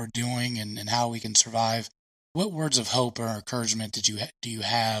what we're doing and how we can survive. What words of hope or encouragement do you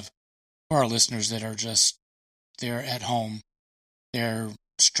have for our listeners that are just, they're at home, they're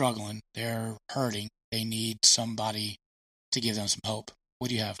struggling, they're hurting, they need somebody to give them some hope? What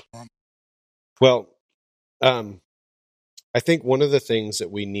do you have for them? Well, I think one of the things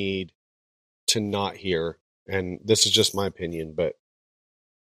that we need to not hear, and this is just my opinion, but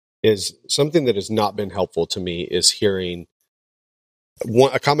is something that has not been helpful to me is hearing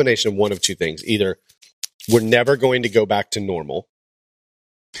a combination of one of two things. Either we're never going to go back to normal.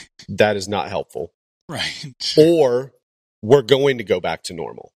 That is not helpful. Right. Or we're going to go back to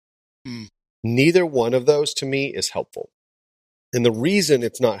normal. Mm. Neither one of those to me is helpful. And the reason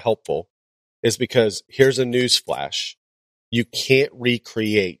it's not helpful is because here's a news flash. You can't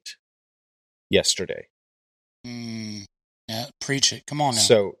recreate yesterday. Yeah, preach it. Come on now.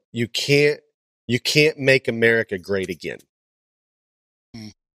 So you can't make America great again.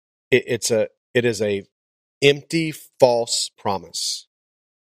 Mm. It is a empty, false promise.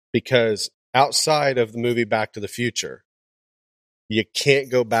 Because outside of the movie Back to the Future, you can't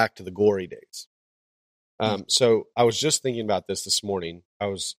go back to the glory days. So I was just thinking about this morning. I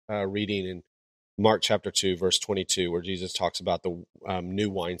was reading in Mark chapter 2, verse 22, where Jesus talks about the new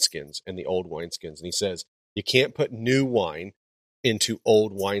wineskins and the old wineskins. And he says, you can't put new wine into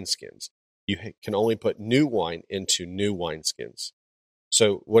old wineskins. You can only put new wine into new wineskins.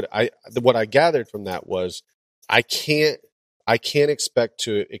 So what I gathered from that was I can't expect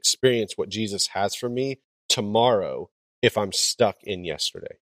to experience what Jesus has for me tomorrow if I'm stuck in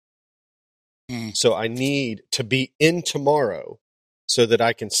yesterday. So I need to be in tomorrow so that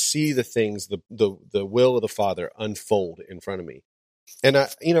I can see the things, the will of the Father unfold in front of me. And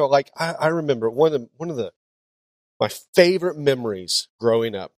I remember one of my favorite memories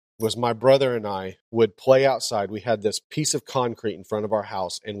growing up was my brother and I would play outside. We had this piece of concrete in front of our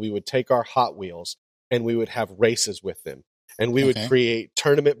house, and we would take our Hot Wheels and we would have races with them. And we would create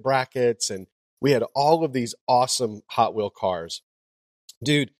tournament brackets, and we had all of these awesome Hot Wheel cars.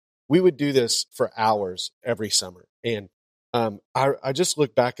 Dude, we would do this for hours every summer. And I just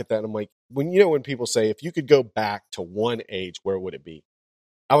look back at that and I'm like, when people say, if you could go back to one age, where would it be?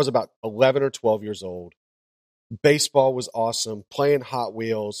 I was about 11 or 12 years old. Baseball was awesome, playing Hot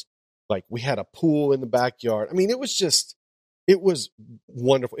Wheels. Like, we had a pool in the backyard. I mean, it was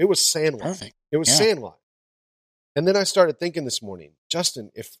wonderful. It was Sandlot. Perfect. It was Sandlot. And then I started thinking this morning,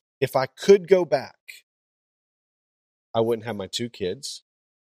 Justin, if I could go back, I wouldn't have my 2 kids.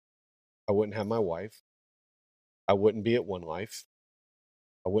 I wouldn't have my wife. I wouldn't be at One Life.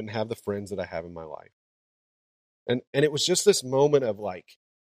 I wouldn't have the friends that I have in my life. And it was just this moment of like,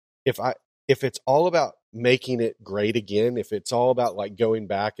 if it's all about making it great again, if it's all about like going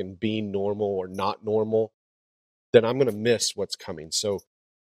back and being normal or not normal, then I'm going to miss what's coming. So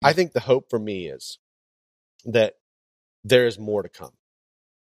I think the hope for me is that there is more to come.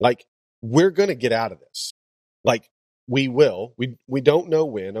 Like, we're going to get out of this. Like, we will. We don't know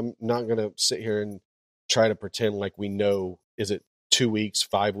when. I'm not going to sit here and try to pretend like we know. Is it 2 weeks,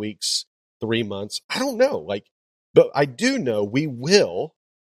 5 weeks, 3 months? I don't know. Like, but I do know we will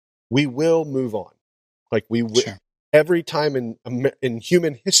move on. Like, we will. Sure. Every time in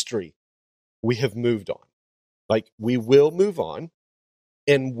human history, we have moved on. Like, we will move on.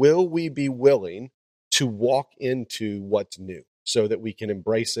 And will we be willing to walk into what's new so that we can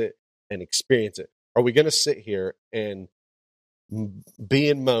embrace it and experience it? Are we going to sit here and be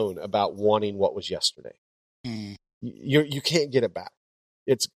and moan about wanting what was yesterday? You can't get it back.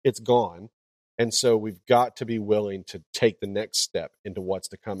 It's gone. And so we've got to be willing to take the next step into what's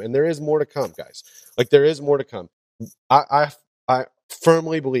to come. And there is more to come, guys. Like, there is more to come. I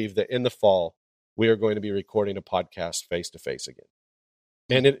firmly believe that in the fall, we are going to be recording a podcast face to face again.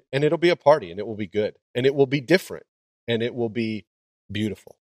 And it'll be a party, and it will be good, and it will be different, and it will be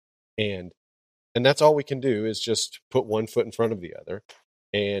beautiful. And that's all we can do, is just put one foot in front of the other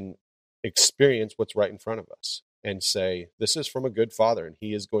and experience what's right in front of us and say, this is from a good Father, and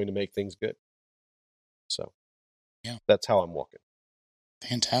He is going to make things good. So that's how I'm walking.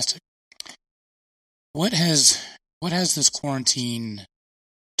 Fantastic. What has this quarantine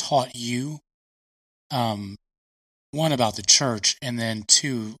taught you? One, about the church, and then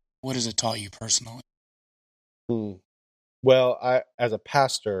 2, what has it taught you personally? Well, as a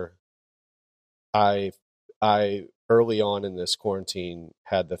pastor, I early on in this quarantine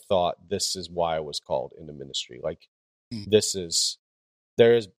had the thought, this is why I was called into ministry. Like,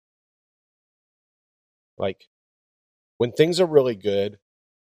 there is like, when things are really good,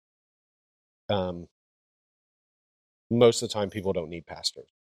 most of the time people don't need pastors.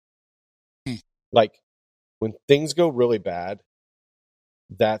 Like, when things go really bad,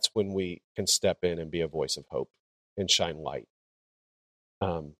 that's when we can step in and be a voice of hope and shine light.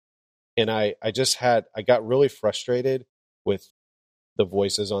 And I got really frustrated with the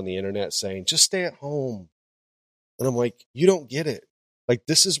voices on the internet saying, just stay at home. And I'm like, you don't get it. Like,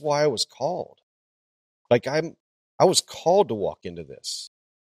 this is why I was called. Like, I was called to walk into this.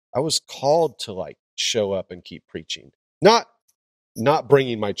 I was called to like show up and keep preaching, not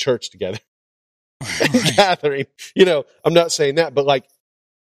bringing my church together. Gathering, I'm not saying that, but like,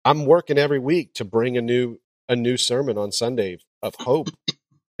 I'm working every week to bring a new a new sermon on Sunday of hope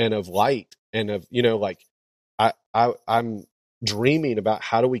and of light and of, like I'm dreaming about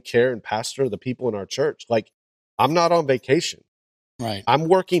how do we care and pastor the people in our church. Like, I'm not on vacation. Right. I'm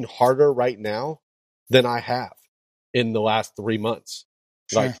working harder right now than I have in the last 3 months.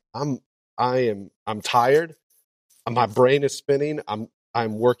 Sure. Like, I'm tired. My brain is spinning. I'm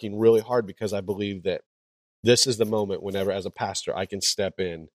working really hard because I believe that this is the moment whenever, as a pastor, I can step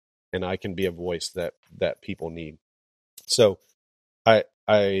in and I can be a voice that people need. So I've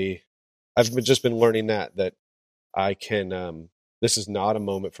just been learning that I can, this is not a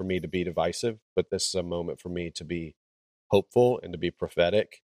moment for me to be divisive, but this is a moment for me to be hopeful and to be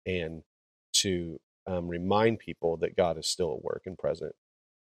prophetic and to remind people that God is still at work and present.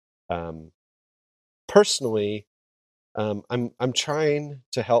 Personally, I'm trying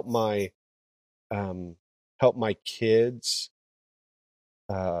to help my kids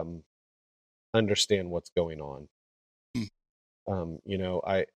understand what's going on.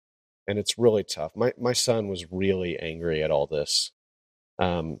 And it's really tough. My son was really angry at all this.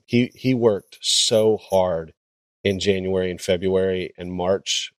 He worked so hard in January and February and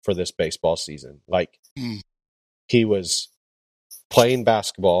March for this baseball season. Like, he was playing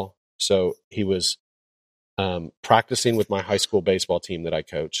basketball, so he was practicing with my high school baseball team that I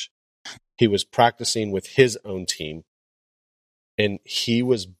coach. He was practicing with his own team, and he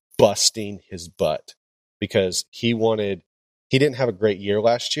was busting his butt because he didn't have a great year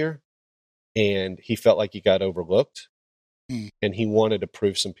last year, and he felt like he got overlooked, and he wanted to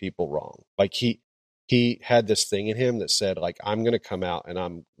prove some people wrong. Like, he had this thing in him that said, like, I'm going to come out and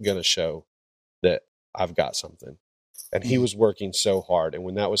I'm going to show that I've got something. And he was working so hard. And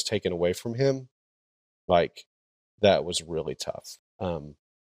when that was taken away from him, like, that was really tough. And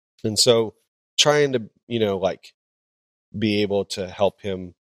so trying to, like, be able to help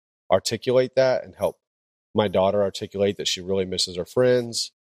him articulate that and help my daughter articulate that she really misses her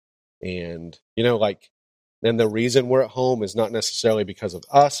friends. And, and the reason we're at home is not necessarily because of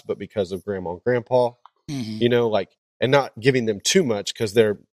us, but because of grandma and grandpa, and not giving them too much because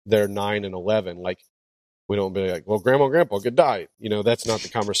they're 9 and 11. Like, we don't be like, well, grandma and grandpa could die. That's not the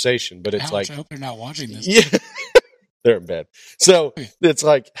conversation, but it's Ouch, like, I hope they're not watching this. yeah, they're in bed. So it's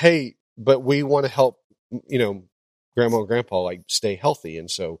like, hey, but we want to help, grandma and grandpa, like, stay healthy. And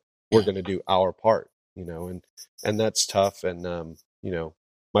so we're going to do our part, and that's tough. And,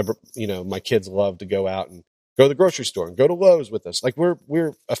 my kids love to go out and go to the grocery store and go to Lowe's with us. Like,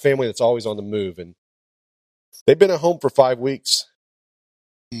 we're a family that's always on the move, and they've been at home for 5 weeks,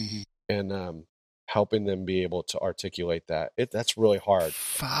 and helping them be able to articulate that's really hard.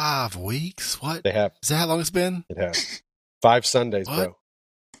 5 weeks? What? They have. Is that how long it's been? It has 5 Sundays, what? bro.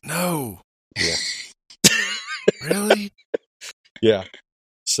 No. Yeah. Really? Yeah.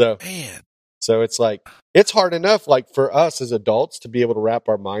 So, man. So it's like, it's hard enough, like, for us as adults to be able to wrap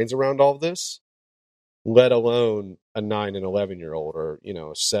our minds around all this, let alone a 9 and 11-year-old or,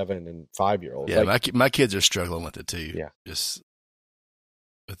 a 7 and 5-year-old. Yeah, like, my kids are struggling with it too. Yeah. Just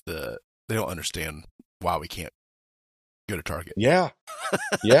with they don't understand why we can't go to Target. Yeah.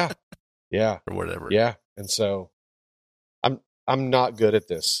 Yeah. Yeah. Or whatever. Yeah. And so I'm not good at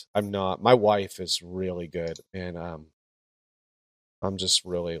this. I'm not. My wife is really good, and I'm just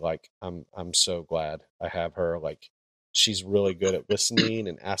really, like, I'm so glad I have her. Like, she's really good at listening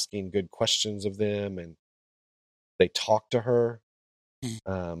and asking good questions of them, and they talk to her.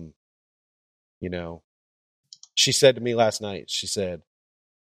 She said to me last night, she said,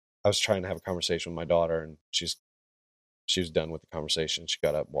 I was trying to have a conversation with my daughter, and she was done with the conversation. She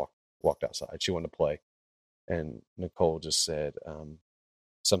got up, walked outside. She wanted to play. And Nicole just said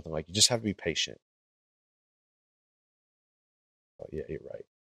something like, you just have to be patient. Oh, yeah, you're right.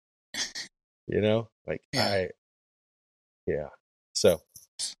 Like, yeah. So,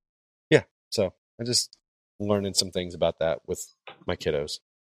 yeah. So I just learning some things about that with my kiddos.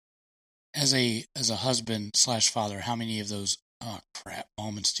 As a husband / father, how many of those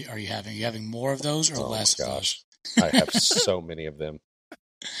moments are you having? Are you having more of those or less of those? I have so many of them.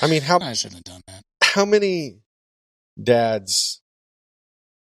 I mean, I shouldn't have done that. How many dads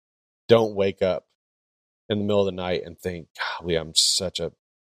don't wake up in the middle of the night and think, golly, I'm such a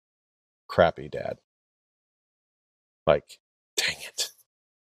crappy dad. Like, dang it.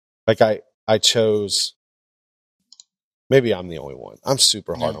 Like, I chose, maybe I'm the only one. I'm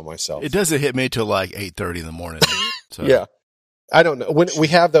super hard on myself. It doesn't hit me till like 8:30 in the morning. So. Yeah. I don't know. When we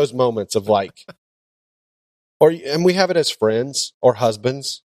have those moments of, like, and we have it as friends or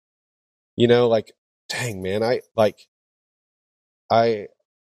husbands, like, dang, man, I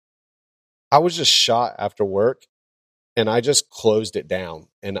was just shot after work, and I just closed it down,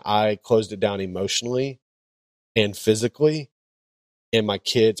 and I closed it down emotionally, and physically. And my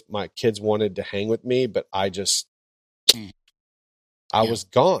kids wanted to hang with me, but I was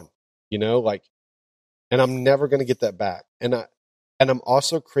gone, like, and I'm never going to get that back. And I'm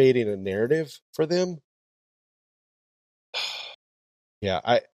also creating a narrative for them. Yeah,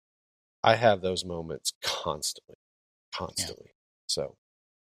 I have those moments constantly. So,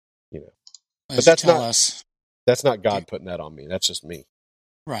 but that's not God putting that on me. That's just me.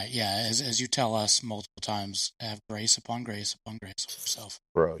 Right. Yeah. As you tell us multiple times, have grace upon grace upon grace on yourself.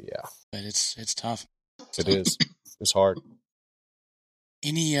 Bro, yeah. But it's tough. It is. It's hard.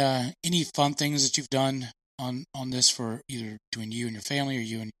 Any fun things that you've done on this for either between you and your family or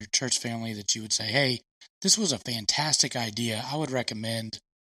you and your church family that you would say, hey, this was a fantastic idea. I would recommend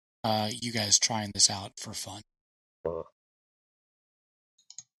you guys trying this out for fun.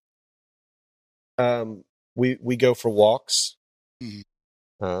 We go for walks.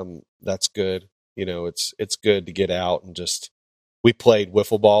 Mm-hmm. That's good. It's good to get out and we played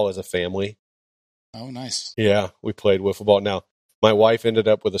wiffle ball as a family. Oh, nice. Yeah, we played wiffle ball. Now, my wife ended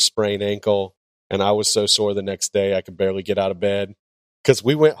up with a sprained ankle, and I was so sore the next day I could barely get out of bed because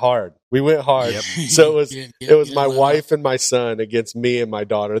we went hard. Yep. So it was my wife and my son against me and my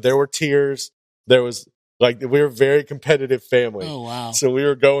daughter. There were tears. There was we were a very competitive family. Oh, wow. So we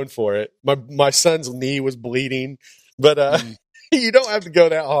were going for it. My son's knee was bleeding, but you don't have to go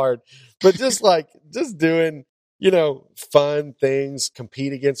that hard. But just doing, fun things,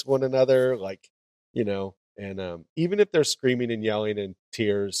 compete against one another, and even if they're screaming and yelling and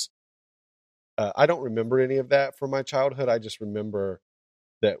tears, I don't remember any of that from my childhood. I just remember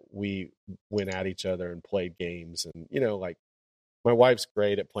that we went at each other and played games. And, my wife's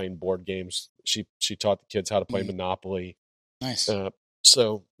great at playing board games. She taught the kids how to play Monopoly. Nice.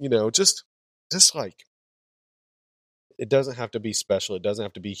 So, just it doesn't have to be special. It doesn't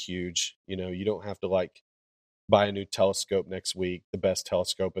have to be huge. You don't have to buy a new telescope next week, the best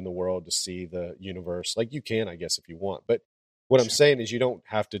telescope in the world to see the universe. You can, I guess, if you want. But what I'm saying is you don't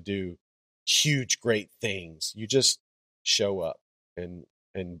have to do huge, great things. You just show up and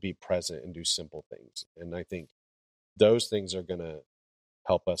be present and do simple things. And I think those things are going to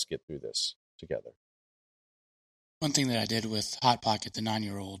help us get through this together. One thing that I did with Hot Pocket, the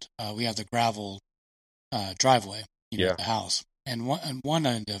 9-year-old, we have the gravel driveway, at the house, and one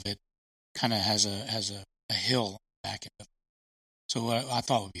end of it kind of has a hill back end of it. So what I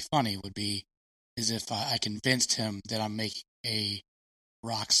thought would be funny is if I convinced him that I'm making a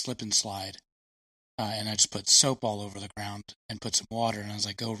rock slip and slide, and I just put soap all over the ground and put some water, and I was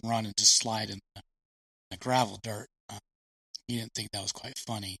like, go run and just slide in the gravel dirt. He didn't think that was quite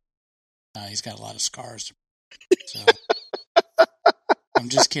funny. He's got a lot of scars. So I'm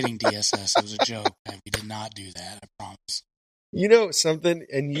just kidding, DSS. It was a joke. We did not do that, I promise. Something,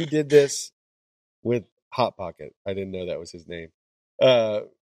 and you did this with Hot Pocket. I didn't know that was his name.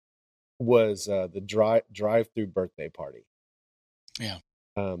 Was the drive-through birthday party. Yeah.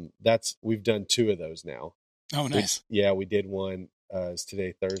 We've done 2 of those now. Oh, nice. We did one. Is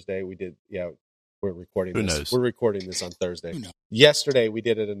today Thursday? We did. Yeah, we're recording Who this. knows? We're recording this on Thursday. Who knows? Yesterday we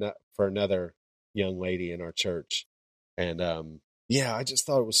did it for another young lady in our church, and I just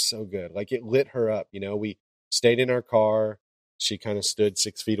thought it was so good. It lit her up. We stayed in our car. She kind of stood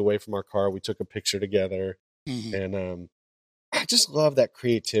 6 feet away from our car. We took a picture together, and I just love that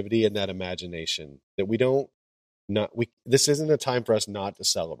creativity and that imagination that this isn't a time for us not to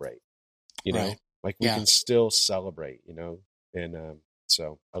celebrate, Right. we can still celebrate, and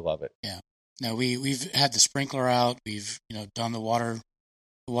so I love it. Yeah. No, we've had the sprinkler out. We've done the water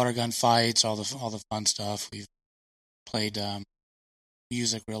gun fights, all the fun stuff. We've played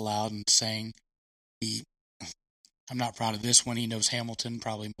music real loud and sang. I'm not proud of this one. He knows Hamilton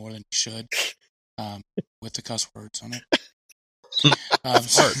probably more than he should, with the cuss words on it. So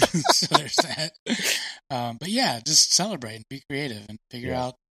there's that. But yeah, just celebrate and be creative and figure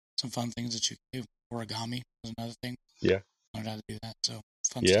out some fun things that you can do. Origami was another thing. Yeah. I learned how to do that. So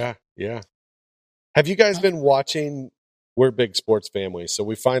fun stuff. Yeah. Have you guys been watching? We're a big sports family, so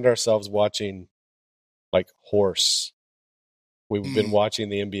we find ourselves watching horse. We've been watching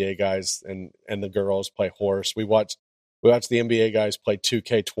the NBA guys and the girls play horse. We watch the NBA guys play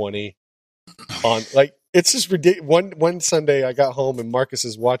 2K20 on it's just ridiculous. One Sunday I got home and Marcus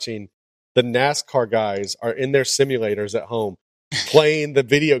is watching the NASCAR guys are in their simulators at home playing the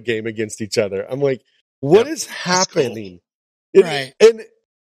video game against each other. I'm like, what is happening? Cool. Right. And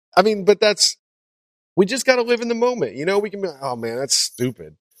I mean, but we just got to live in the moment. We can be like, oh man, that's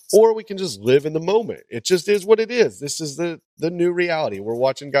stupid. Or we can just live in the moment. It just is what it is. This is the new reality. We're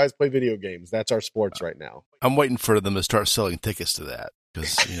watching guys play video games. That's our sports right now. I'm waiting for them to start selling tickets to that.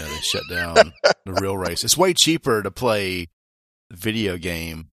 because they shut down the real race. It's way cheaper to play a video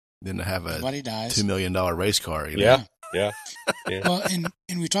game than to have a Nobody dies. $2 million race car. You know? Yeah. Well, and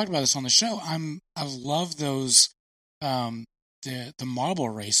we talked about this on the show. I love those the marble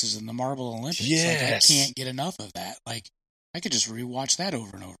races and the marble Olympics. Yes. Like, I can't get enough of that. Like, I could just rewatch that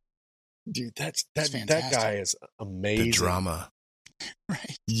over and over. Dude, that fantastic. guy is amazing. The drama.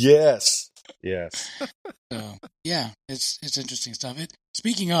 Right. Yes. So yeah, it's interesting stuff.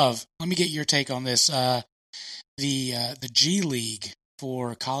 Speaking of, let me get your take on this. The G League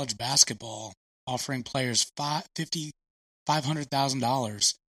for college basketball offering players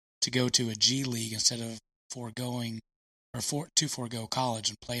 $500,000 to go to a G League instead of forego college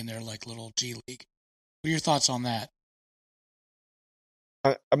and play in their like little G League. What are your thoughts on that?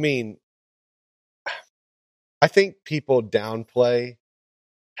 I mean, I think people downplay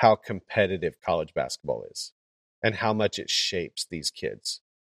how competitive college basketball is and how much it shapes these kids.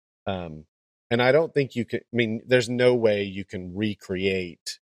 And I don't think you can, I mean, there's no way you can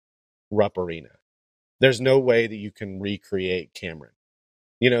recreate Rupp Arena. There's no way that you can recreate Cameron.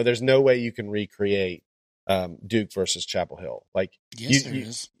 There's no way you can recreate Duke versus Chapel Hill. Like, yes, there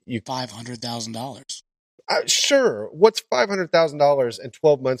is. $500,000. Sure. What's $500,000 and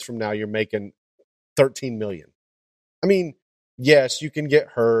 12 months from now you're making $13 million? I mean, yes, you can get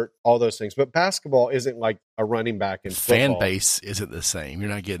hurt, all those things, but basketball isn't like a running back in football. Fan base isn't the same.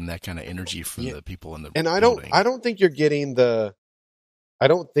 You're not getting that kind of energy from the people in the and building. I don't think you're getting the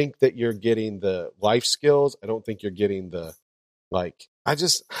life skills. I don't think you're getting the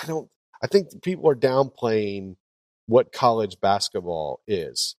I think people are downplaying what college basketball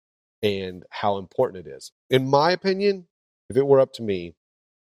is and how important it is. In my opinion, if it were up to me,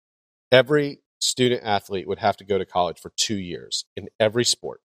 every student athlete would have to go to college for 2 years in every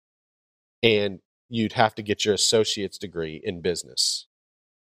sport. And you'd have to get your associate's degree in business.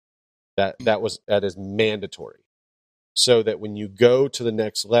 That is mandatory. So that when you go to the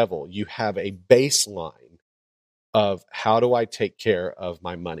next level, you have a baseline of how do I take care of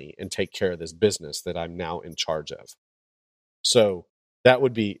my money and take care of this business that I'm now in charge of. So that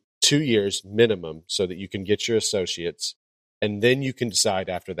would be 2 years minimum so that you can get your associates. And then you can decide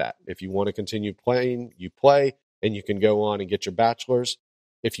after that. If you want to continue playing, you play, and you can go on and get your bachelor's.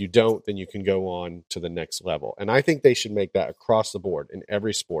 If you don't, then you can go on to the next level. And I think they should make that across the board in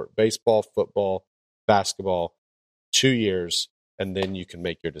every sport, baseball, football, basketball, 2 years, and then you can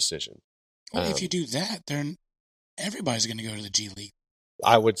make your decision. Well, if you do that, then everybody's going to go to the G League.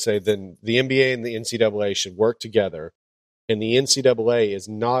 I would say then the NBA and the NCAA should work together. And the NCAA is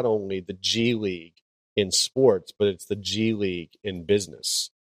not only the G League in sports, but it's the G League in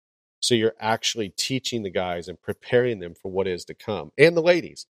business. So you're actually teaching the guys and preparing them for what is to come. And the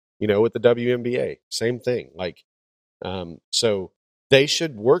ladies, with the WNBA, same thing. So they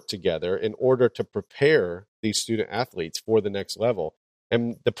should work together in order to prepare these student athletes for the next level.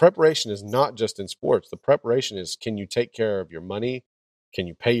 And the preparation is not just in sports. The preparation is, can you take care of your money? Can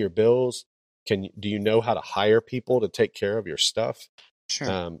you pay your bills? Do you know how to hire people to take care of your stuff?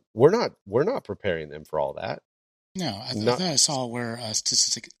 Sure. We're not preparing them for all that. No, I thought I saw where a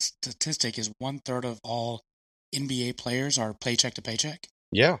statistic is 1/3 of all NBA players are paycheck to paycheck.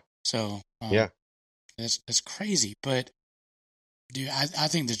 Yeah. So yeah, it's crazy. But dude, I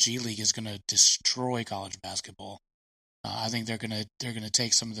think the G League is going to destroy college basketball. I think they're going to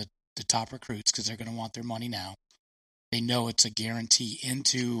take some of the top recruits because they're going to want their money now. They know it's a guarantee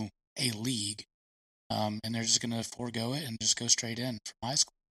into a league, and they're just going to forego it and just go straight in from high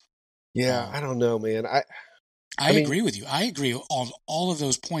school. Yeah, I don't know, man. I agree with you. I agree on all of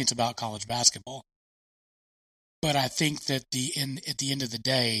those points about college basketball. But I think that at the end of the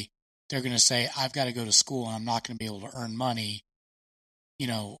day, they're going to say, I've got to go to school and I'm not going to be able to earn money.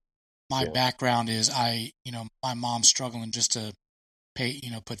 My background is my mom's struggling just to pay,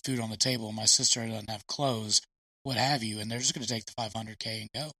 put food on the table. My sister doesn't have clothes, what have you. And they're just going to take the $500K and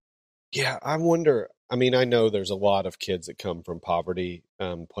go. Yeah, I wonder. I mean, I know there's a lot of kids that come from poverty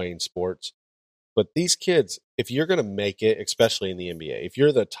playing sports. But these kids, if you're going to make it, especially in the NBA, if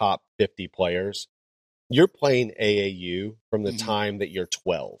you're the top 50 players, you're playing AAU from the time that you're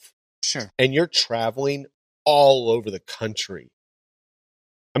 12. Sure. And you're traveling all over the country.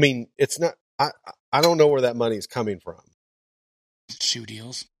 I mean, it's not, I don't know where that money's coming from. Shoe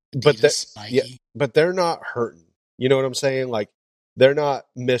deals. Adidas, Nike. Yeah, but they're not hurting. You know what I'm saying? Like, they're not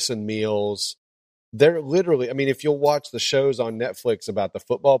missing meals. They're literally, I mean, if you'll watch the shows on Netflix about the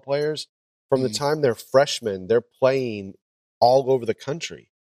football players, from the time they're freshmen, they're playing all over the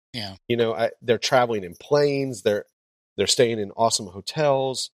country. Yeah. They're traveling in planes. They're staying in awesome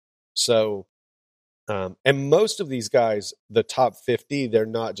hotels. So And most of these guys, the top 50, they're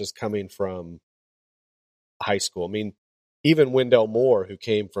not just coming from high school. I mean, even Wendell Moore, who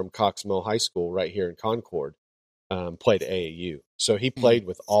came from Cox Mill High School right here in Concord, played at AAU. So he played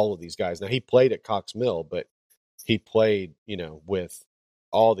with all of these guys. Now, he played at Cox Mill, but he played, with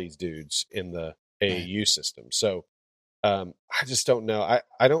all these dudes in the AAU system. So I just don't know.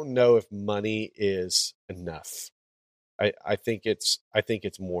 I don't know if money is enough. I think it's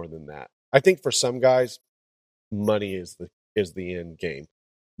more than that. I think for some guys, money is the end game.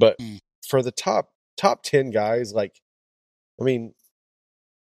 But for the top 10 guys, like, I mean,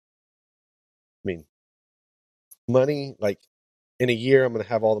 money, like, in a year, I'm going to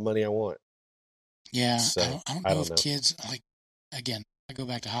have all the money I want. Yeah, So, I don't know if kids, like, again, I go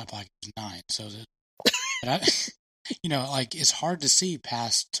back to Hot Pocket 9, so but like, it's hard to see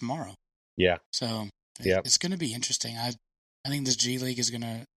past tomorrow. Yeah. So Yep. it's going to be interesting. I think this G League is going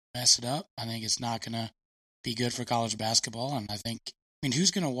to mess it up. I think it's not going to be good for college basketball. And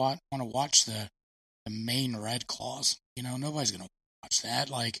who's going to want to watch the Maine Red Claws? Nobody's going to watch that.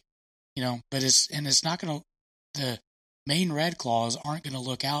 But it's not going to, the Maine Red Claws aren't going to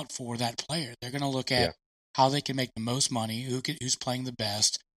look out for that player. They're going to look at how they can make the most money, who's playing the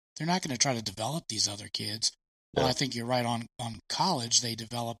best. They're not going to try to develop these other kids. Well, I think you're right on college. They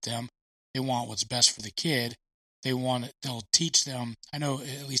develop them. They want what's best for the kid. They'll teach them. I know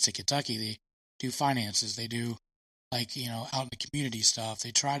at least at Kentucky, they do finances. They do out in the community stuff.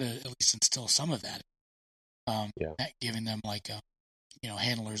 They try to at least instill some of that. Giving them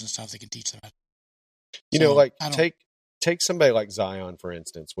handlers and stuff they can teach them. Take somebody like Zion, for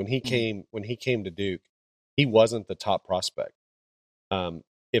instance. When he came to Duke, he wasn't the top prospect.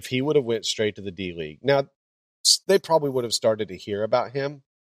 If he would have went straight to the D League, now they probably would have started to hear about him,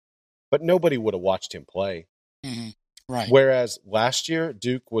 but nobody would have watched him play. Mm-hmm. Right. Whereas last year,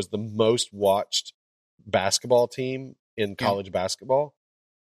 Duke was the most watched basketball team in college basketball.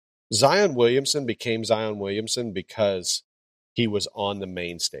 Zion Williamson became Zion Williamson because he was on the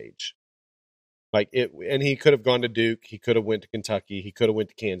main stage. And he could have gone to Duke, he could have went to Kentucky, he could have went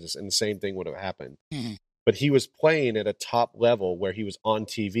to Kansas, and the same thing would have happened. Mm-hmm. But he was playing at a top level where he was on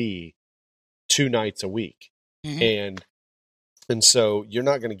TV 2 nights a week. Mm-hmm. And so you're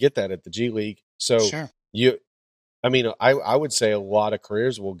not going to get that at the G League. So sure. I would say a lot of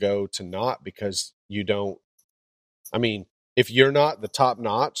careers will go to naught because you don't. I mean, if you're not the top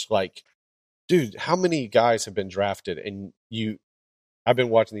notch, like, dude, how many guys have been drafted? And I've been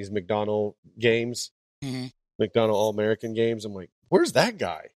watching these McDonald games, McDonald All-American games. I'm like, where's that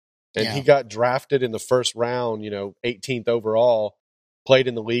guy? And he got drafted in the first round, 18th overall, played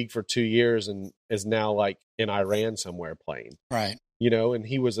in the league for 2 years, and is now like in Iran somewhere playing. Right. And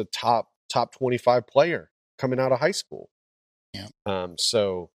he was a top 25 player coming out of high school. Yeah.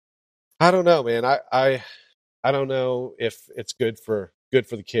 So I don't know, man. I don't know if it's good for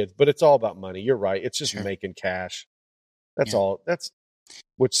the kids, but it's all about money. You're right. It's just making cash. That's all. That's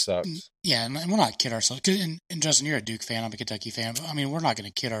which sucks. Yeah, and we're not kidding ourselves. And Justin, you're a Duke fan. I'm a Kentucky fan. But, we're not going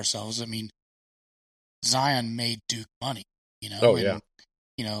to kid ourselves. Zion made Duke money.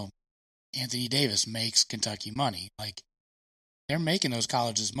 Anthony Davis makes Kentucky money. Like, they're making those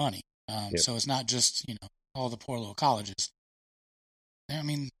colleges money. So it's not just all the poor little colleges. They're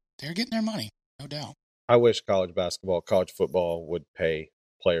getting their money, no doubt. I wish college football would pay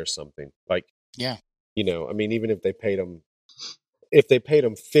players something. Like, even if they paid them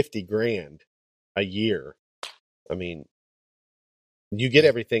 $50,000 a year, you get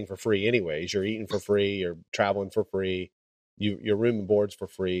everything for free anyways. You're eating for free, you're traveling for free, your room and board's for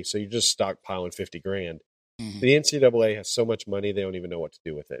free. So you're just stockpiling $50,000. Mm-hmm. The NCAA has so much money, they don't even know what to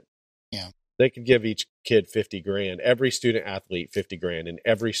do with it. Yeah. They could give each kid $50,000, every student athlete $50,000 in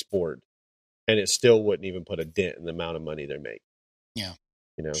every sport, and it still wouldn't even put a dent in the amount of money they make. Yeah.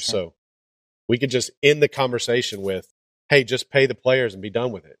 Sure. So we could just end the conversation with, hey, just pay the players and be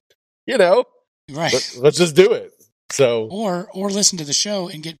done with it. Right. Let's just do it. So or listen to the show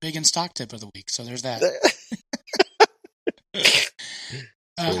and get big in stock tip of the week. So there's that.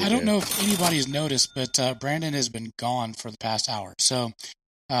 I don't know if anybody's noticed, but Brandon has been gone for the past hour. So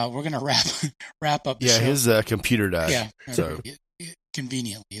we're gonna wrap up the show. Yeah, his computer died. Yeah. So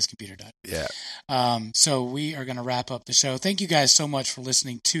conveniently his computer died. Yeah. So we are going to wrap up the show. Thank you guys so much for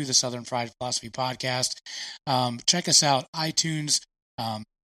listening to the Southern Fried Philosophy Podcast. Check us out, iTunes,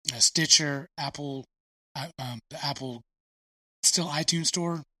 Stitcher, Apple, the Apple, still iTunes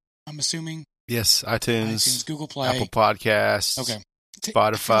Store, I'm assuming. Yes, iTunes, Google Play, Apple Podcasts, okay,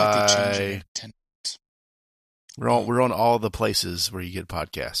 Spotify. We're on all the places where you get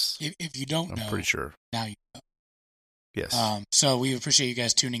podcasts. If you don't know, I'm pretty sure. Now you know. Yes. So we appreciate you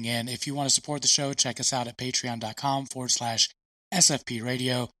guys tuning in. If you want to support the show, check us out at patreon.com/SFP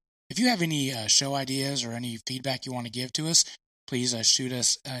Radio. If you have any show ideas or any feedback you want to give to us, please shoot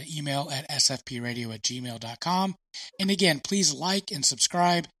us an email at sfpradio@gmail.com. And again, please like and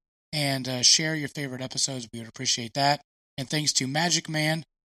subscribe and share your favorite episodes. We would appreciate that. And thanks to Magic Man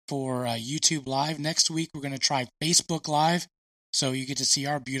for YouTube Live. Next week, we're going to try Facebook Live, so you get to see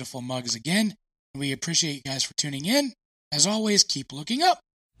our beautiful mugs again. We appreciate you guys for tuning in. As always, keep looking up.